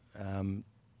side.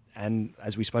 And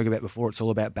as we spoke about before, it's all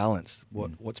about balance.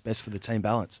 What's best for the team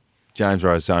balance. James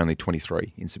Rowe's only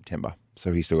 23 in September,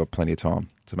 so he's still got plenty of time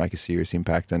to make a serious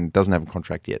impact and doesn't have a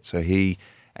contract yet. So he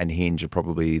and Hinge are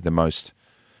probably the most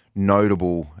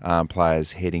notable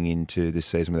players heading into this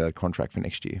season without a contract for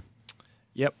next year.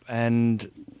 Yep,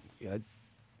 and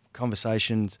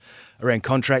conversations around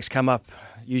contracts come up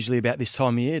usually about this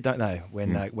time of year, don't they?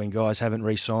 When guys haven't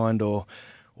re-signed or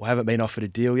haven't been offered a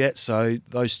deal yet. So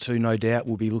those two, no doubt,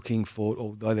 will be looking for,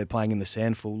 although they're playing in the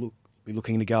SANFL, be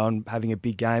looking to go and having a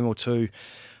big game or two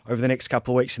over the next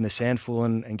couple of weeks in the SANFL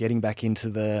and getting back into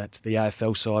the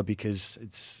AFL side, because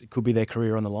it could be their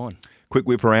career on the line. Quick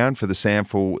whip around for the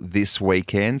SANFL this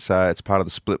weekend. So it's part of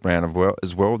the split round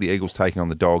as well. The Eagles taking on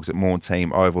the Dogs at Morn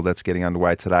Team Oval. That's getting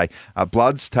underway today.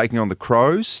 Bloods taking on the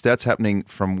Crows. That's happening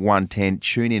from 1:10.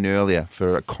 Tune in earlier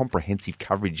for a comprehensive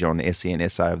coverage on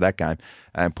SENSA of that game.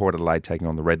 And Port Adelaide taking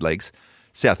on the Redlegs.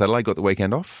 South Adelaide got the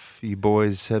weekend off. You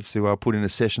boys have to put in a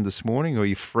session this morning, or are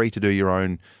you free to do your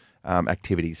own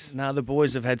activities? No, the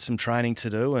boys have had some training to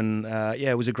do, and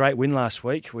it was a great win last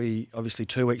week. We obviously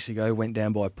 2 weeks ago went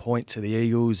down by a point to the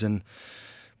Eagles and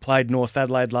played North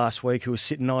Adelaide last week, who was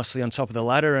sitting nicely on top of the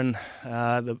ladder, and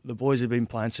the boys have been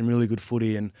playing some really good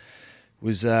footy, and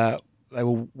they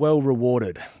were well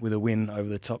rewarded with a win over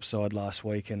the top side last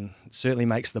week, and it certainly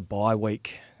makes the bye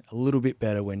week a little bit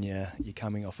better when you're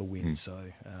coming off a win. So,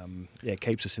 it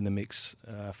keeps us in the mix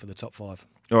for the top 5.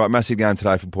 All right, massive game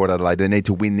today for Port Adelaide. They need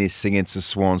to win this against the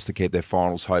Swans to keep their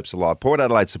finals hopes alive. Port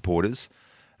Adelaide supporters,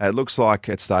 it looks like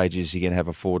at stages you're going to have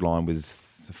a forward line with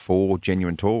 4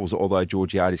 genuine talls, although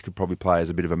Georgiades could probably play as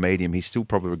a bit of a medium. He's still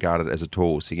probably regarded as a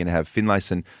tall. So you're going to have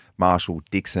Finlayson, Marshall,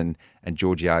 Dixon and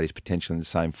Georgiades potentially in the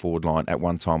same forward line at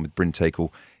one time, with Bryn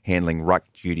Teakle handling ruck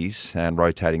duties and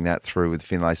rotating that through with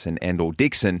Finlayson and or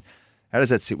Dixon. How does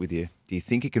that sit with you? Do you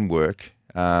think it can work?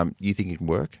 You think it can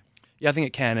work? Yeah, I think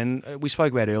it can. And we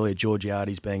spoke about earlier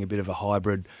Georgiades being a bit of a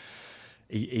hybrid.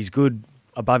 He's good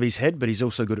above his head, but he's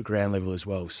also good at ground level as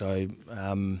well. So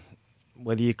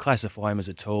whether you classify him as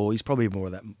a tall, he's probably more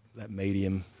of that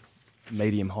medium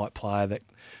height player that's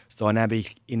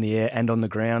dynamic in the air and on the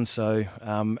ground. So,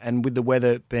 and with the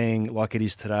weather being like it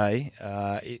is today,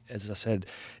 as I said,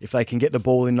 if they can get the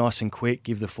ball in nice and quick,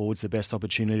 give the forwards the best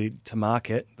opportunity to mark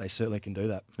it, they certainly can do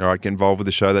that. All right, get involved with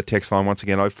the show. That text line once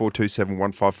again, 0427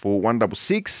 154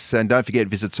 166. And don't forget,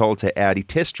 visit Solitaire Audi.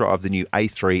 Test drive the new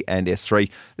A3 and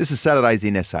S3. This is Saturdays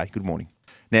in SA. Good morning.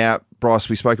 Now, Bryce,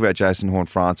 we spoke about Jason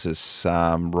Horne-Francis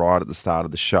right at the start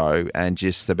of the show, and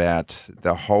just about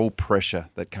the whole pressure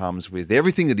that comes with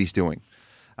everything that he's doing.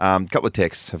 A couple of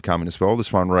texts have come in as well.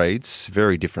 This one reads,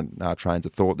 very different trains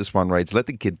of thought. This one reads, let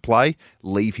the kid play,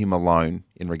 leave him alone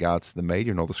in regards to the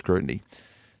media and all the scrutiny.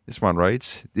 This one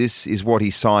reads, this is what he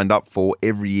signed up for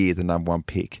every year. The number 1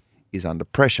 pick is under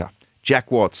pressure.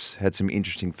 Jack Watts had some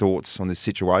interesting thoughts on this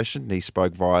situation. He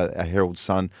spoke via a Herald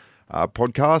Sun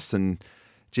podcast and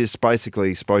just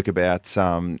basically spoke about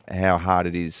how hard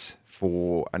it is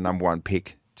for a number 1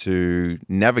 pick to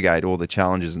navigate all the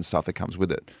challenges and stuff that comes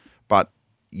with it. But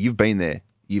you've been there,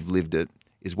 you've lived it.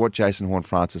 Is what Jason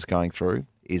Horne-Francis going through,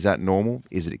 is that normal?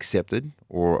 Is it accepted?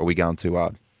 Or are we going too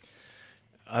hard?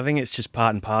 I think it's just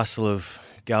part and parcel of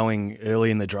going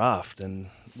early in the draft, and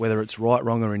whether it's right,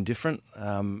 wrong or indifferent,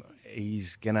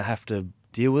 he's going to have to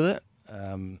deal with it.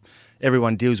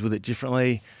 Everyone deals with it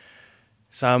differently.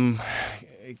 Some...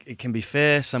 It can be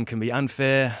fair, some can be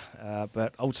unfair,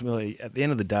 but ultimately, at the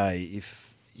end of the day,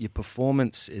 if your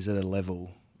performance is at a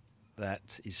level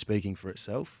that is speaking for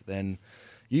itself, then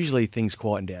usually things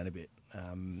quieten down a bit.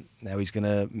 Now he's going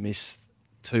to miss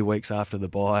 2 weeks after the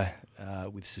bye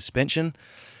with suspension,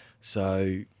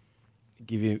 so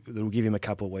it'll give him a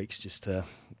couple of weeks just to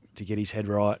get his head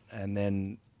right, and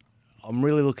then I'm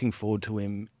really looking forward to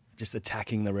him just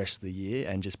attacking the rest of the year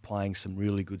and just playing some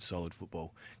really good, solid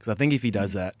football. Because I think if he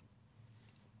does that,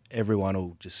 everyone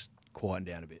will just quieten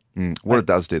down a bit. What it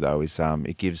does do, though, is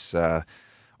it gives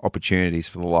opportunities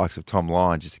for the likes of Tom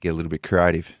Lyon just to get a little bit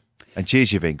creative. And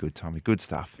geez, you've been good, Tommy. Good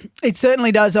stuff. It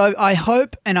certainly does. I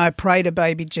hope and I pray to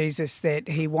baby Jesus that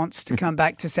he wants to come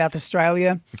back to South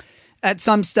Australia at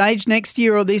some stage next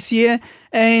year or this year,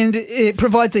 and it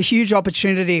provides a huge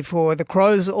opportunity for the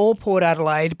Crows or Port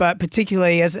Adelaide, but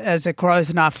particularly as a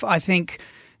Crows enough, I think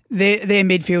their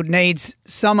midfield needs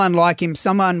someone like him,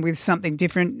 someone with something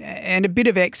different and a bit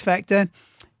of X factor.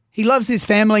 He loves his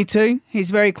family too. He's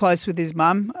very close with his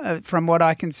mum, from what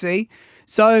I can see.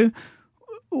 So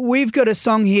we've got a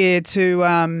song here to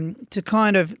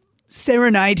kind of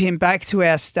serenade him back to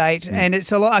our state, and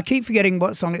it's a lot. I keep forgetting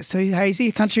what song it's to.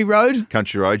 Hazy, Country Road,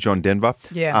 John Denver.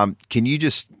 Yeah. Can you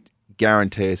just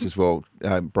guarantee us as well,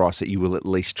 Bryce, that you will at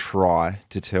least try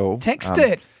to tell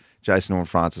it Jason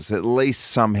Horne-Francis, at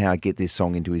least somehow get this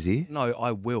song into his ear? No,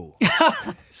 I will.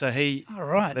 So all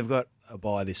right. They've got a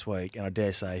bye this week, and I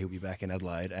dare say he'll be back in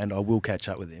Adelaide, and I will catch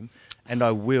up with him, and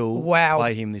I will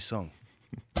play him this song.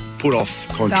 Put off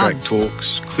contract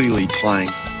talks, clearly playing.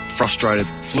 Frustrated,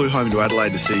 flew home to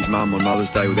Adelaide to see his mum on Mother's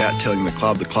Day without telling the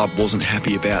club. The club wasn't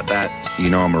happy about that. You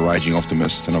know I'm a raging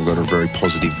optimist and I've got a very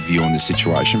positive view on this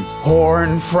situation.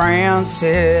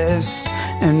 Horne-Francis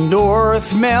and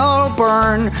North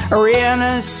Melbourne are in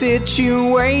a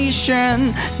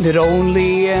situation that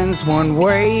only ends one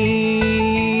way.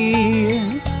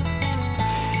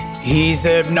 He's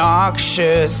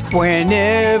obnoxious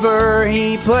whenever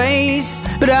he plays,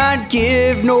 but I'd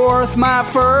give North my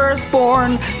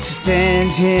firstborn to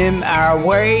send him our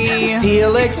way.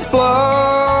 He'll explode,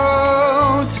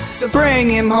 so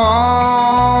bring him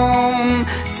home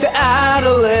to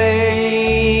Adelaide.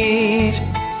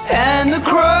 And the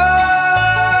Crows,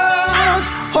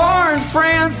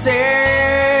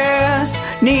 Horne-Francis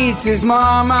needs his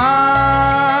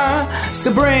mama,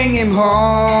 so bring him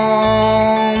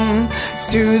home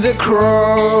to the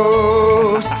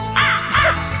Crows.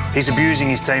 He's abusing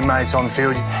his teammates on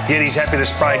field, yet he's happy to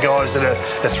spray guys that are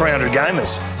 300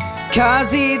 gamers. 'Cause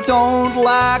he don't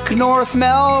like North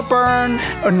Melbourne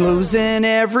and losing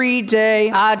every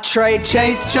day. I'd trade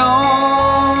Chase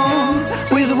Jones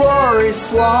with Rory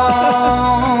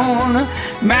Sloan,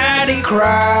 Matty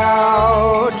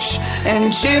Crouch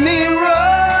and Jimmy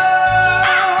Rowe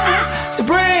to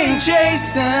bring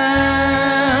Jason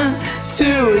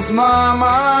to his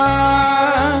mama.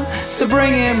 So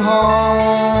bring him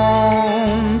home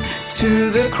to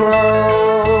the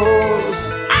Crows.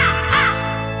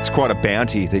 It's quite a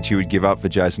bounty that you would give up for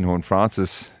Jason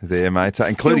Horne-Francis there, mate,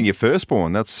 including your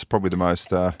firstborn. That's probably the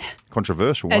most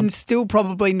controversial one. And still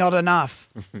probably not enough.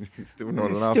 Still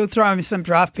not enough. Still throwing some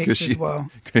draft picks as well.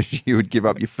 Because you would give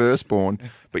up your firstborn,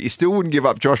 but you still wouldn't give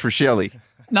up Josh Rochelle.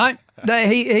 No,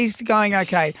 he's going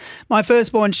okay. My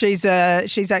firstborn, she's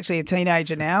actually a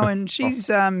teenager now, and she's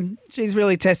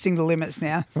really testing the limits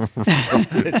now.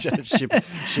 ship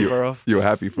her off. You're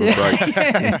happy for a break.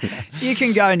 You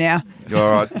can go now. All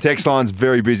right. Text line's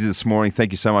very busy this morning.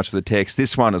 Thank you so much for the text.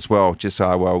 This one as well, just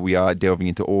so we are delving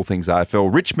into all things AFL.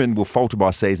 Richmond will falter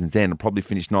by season's end and probably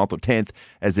finish 9th or 10th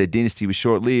as their dynasty was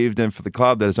short-lived, and for the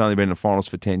club that has only been in the finals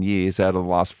for 10 years out of the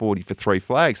last 40 for 3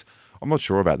 flags. I'm not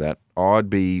sure about that. I'd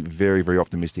be very, very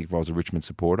optimistic if I was a Richmond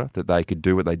supporter that they could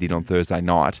do what they did on Thursday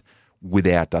night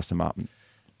without Dustin Martin.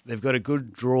 They've got a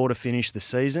good draw to finish the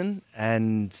season,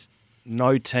 and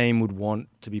no team would want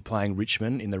to be playing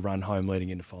Richmond in the run home leading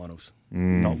into finals.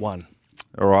 Not one.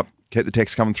 All right. Keep the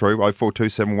text coming through.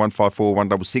 0427 154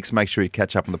 166. Make sure you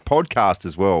catch up on the podcast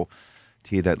as well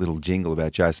to hear that little jingle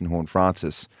about Jason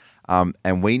Horne-Francis.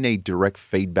 And we need direct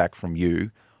feedback from you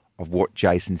of what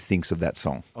Jason thinks of that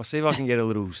song. I'll see if I can get a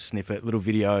little snippet, little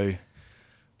video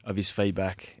of his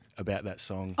feedback about that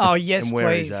song. Oh, yes, and where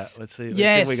please. He's at. Let's see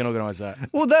Yes. if we can organise that.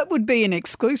 Well, that would be an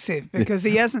exclusive because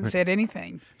he hasn't said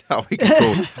anything. No, we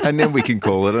can and then we can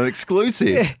call it an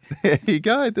exclusive. There you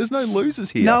go. There's no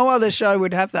losers here. No other show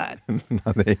would have that.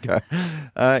 No, there you go.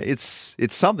 It's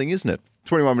something, isn't it?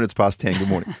 21 minutes past 10. Good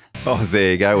morning. Oh,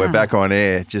 there you go. We're back on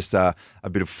air. Just a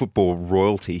bit of football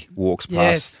royalty walks past.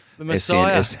 Yes, the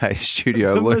Messiah. SNSA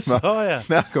studio. The Messiah.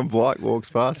 Malcolm Blight walks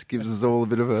past, gives us all a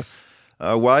bit of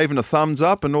a wave and a thumbs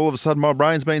up, and all of a sudden my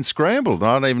brain's been scrambled.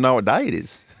 I don't even know what day it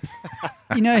is.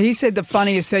 You know, he said the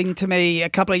funniest thing to me a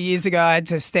couple of years ago. I had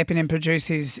to step in and produce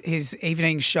his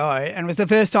evening show, and it was the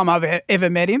first time I've ever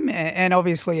met him. And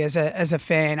obviously, as a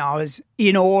fan, I was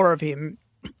in awe of him.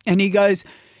 And he goes,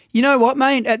 "You know what,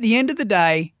 mate? At the end of the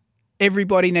day,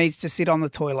 everybody needs to sit on the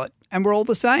toilet, and we're all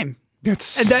the same." And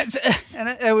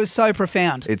it was so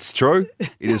profound. It's true.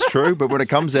 It is true. But when it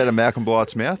comes out of Malcolm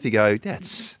Blight's mouth, you go,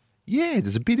 there's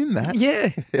a bit in that. Yeah.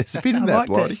 There's a bit in that,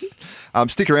 Blighty.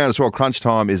 Stick around as well. Crunch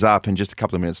time is up in just a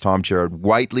couple of minutes' time. Jared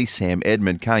Waitley, Sam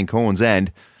Edmund, Kane Corns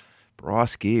and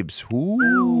Bryce Gibbs.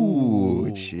 Ooh,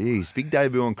 jeez. Big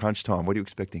debut on Crunch time. What are you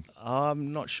expecting?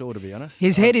 I'm not sure, to be honest.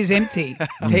 His head is empty.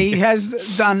 He has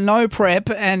done no prep,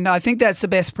 and I think that's the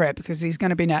best prep because he's going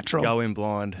to be natural. Go in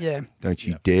blind. Yeah. Don't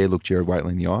you dare look Jared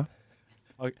Waitley in the eye.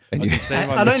 I can see him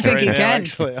on I the don't think screen he now, can.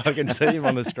 actually. I can see him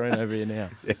on the screen over here now.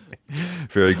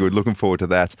 Very good. Looking forward to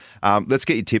that. Let's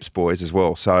get your tips, boys, as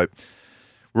well. So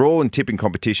we're all in tipping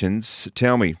competitions.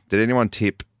 Tell me, did anyone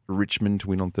tip Richmond to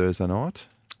win on Thursday night?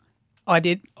 I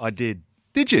did.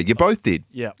 Did you? You both did?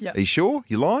 Yeah. Are you sure?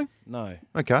 You lying? No.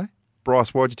 Okay.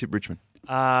 Bryce, why'd you tip Richmond?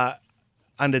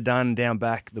 Underdone down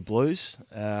back the Blues,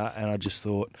 and I just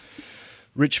thought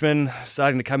Richmond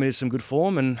starting to come into some good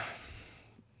form, and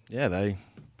they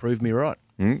proved me right.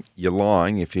 You're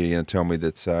lying if you're going to tell me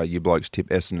that you blokes tip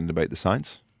Essendon to beat the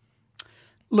Saints.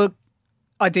 Look,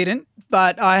 I didn't,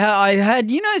 but I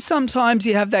had, sometimes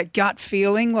you have that gut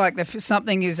feeling like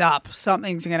something is up,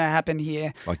 something's going to happen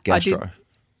here. Like Gastro.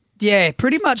 Yeah,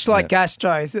 pretty much like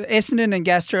Gastro. Essendon and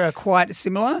Gastro are quite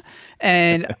similar,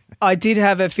 and I did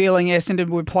have a feeling Essendon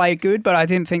would play good, but I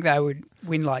didn't think they would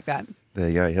win like that. There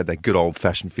you go. You had that good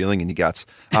old-fashioned feeling in your guts.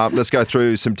 Let's go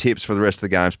through some tips for the rest of the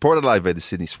games. Port Adelaide v the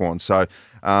Sydney Swans. So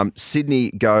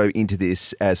Sydney go into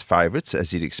this as favourites,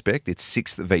 as you'd expect. It's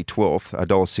 6th v 12th,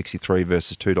 $1.63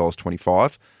 versus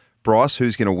 $2.25. Bryce,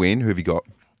 who's going to win? Who have you got?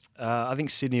 I think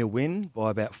Sydney will win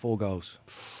by about 4 goals.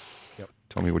 Yep.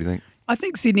 Tommy, what do you think? I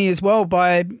think Sydney as well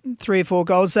by 3 or 4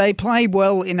 goals. They play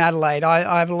well in Adelaide.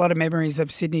 I have a lot of memories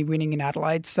of Sydney winning in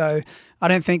Adelaide, so I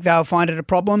don't think they'll find it a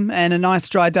problem. And a nice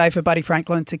dry day for Buddy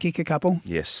Franklin to kick a couple.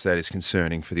 Yes, that is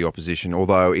concerning for the opposition,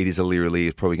 although it is O'Leary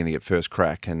is probably going to get first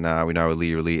crack, and we know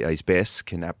O'Leary at his best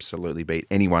can absolutely beat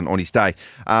anyone on his day.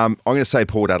 I'm going to say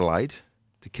Port Adelaide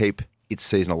to keep its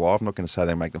season alive. I'm not going to say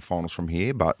they make the finals from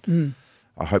here, but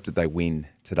I hope that they win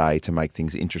today to make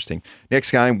things interesting.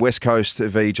 Next game, West Coast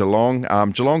v Geelong.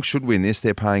 Geelong should win this.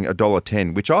 They're paying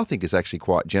 $1.10, which I think is actually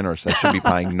quite generous. They should be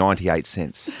paying 98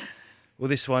 cents. Well,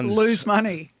 this one's... Lose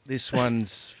money. This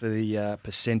one's for the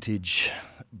percentage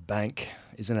bank,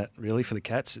 isn't it, really, for the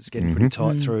Cats? It's getting pretty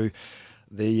tight through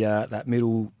the that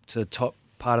middle to top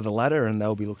part of the ladder, and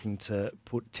they'll be looking to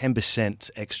put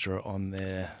 10% extra on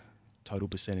their total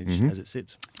percentage as it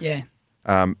sits. Yeah.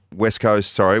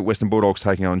 Western Bulldogs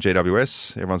taking on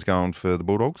GWS. Everyone's going for the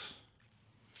Bulldogs.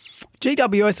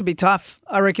 GWS will be tough.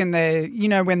 I reckon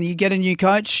when you get a new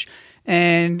coach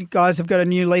and guys have got a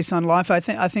new lease on life, I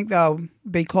think they'll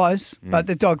be close. But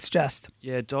the Dogs just.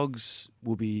 Yeah, Dogs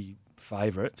will be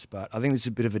favourites, but I think this is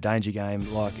a bit of a danger game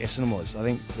like Essendon was. I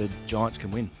think the Giants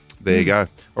can win. There you go.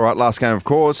 All right, last game, of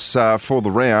course, for the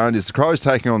round is the Crows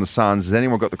taking on the Suns. Has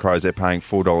anyone got the Crows? They're paying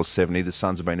 $4.70. The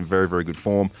Suns have been in very, very good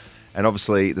form. And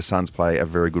obviously, the Suns play a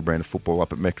very good brand of football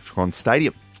up at Metricon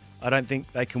Stadium. I don't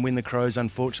think they can win the Crows,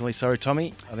 unfortunately. Sorry,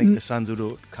 Tommy. I think the Suns will do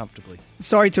it comfortably.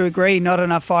 Sorry to agree, not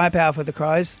enough firepower for the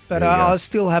Crows, but I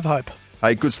still have hope.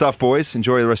 Hey, good stuff, boys.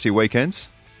 Enjoy the rest of your weekends.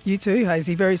 You too,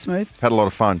 Hazy. Very smooth. Had a lot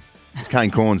of fun. As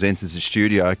Kane Corns enters the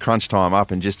studio, crunch time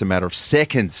up in just a matter of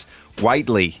seconds.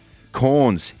 Waitley,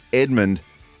 Corns, Edmund,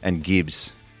 and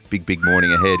Gibbs. Big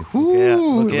morning ahead.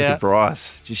 Look at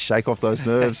Bryce. Just shake off those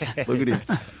nerves. Look at him.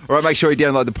 All right, make sure you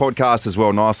download the podcast as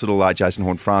well. Nice little Jason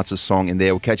Horn-Francis song in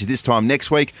there. We'll catch you this time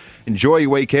next week. Enjoy your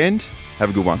weekend. Have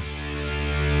a good one.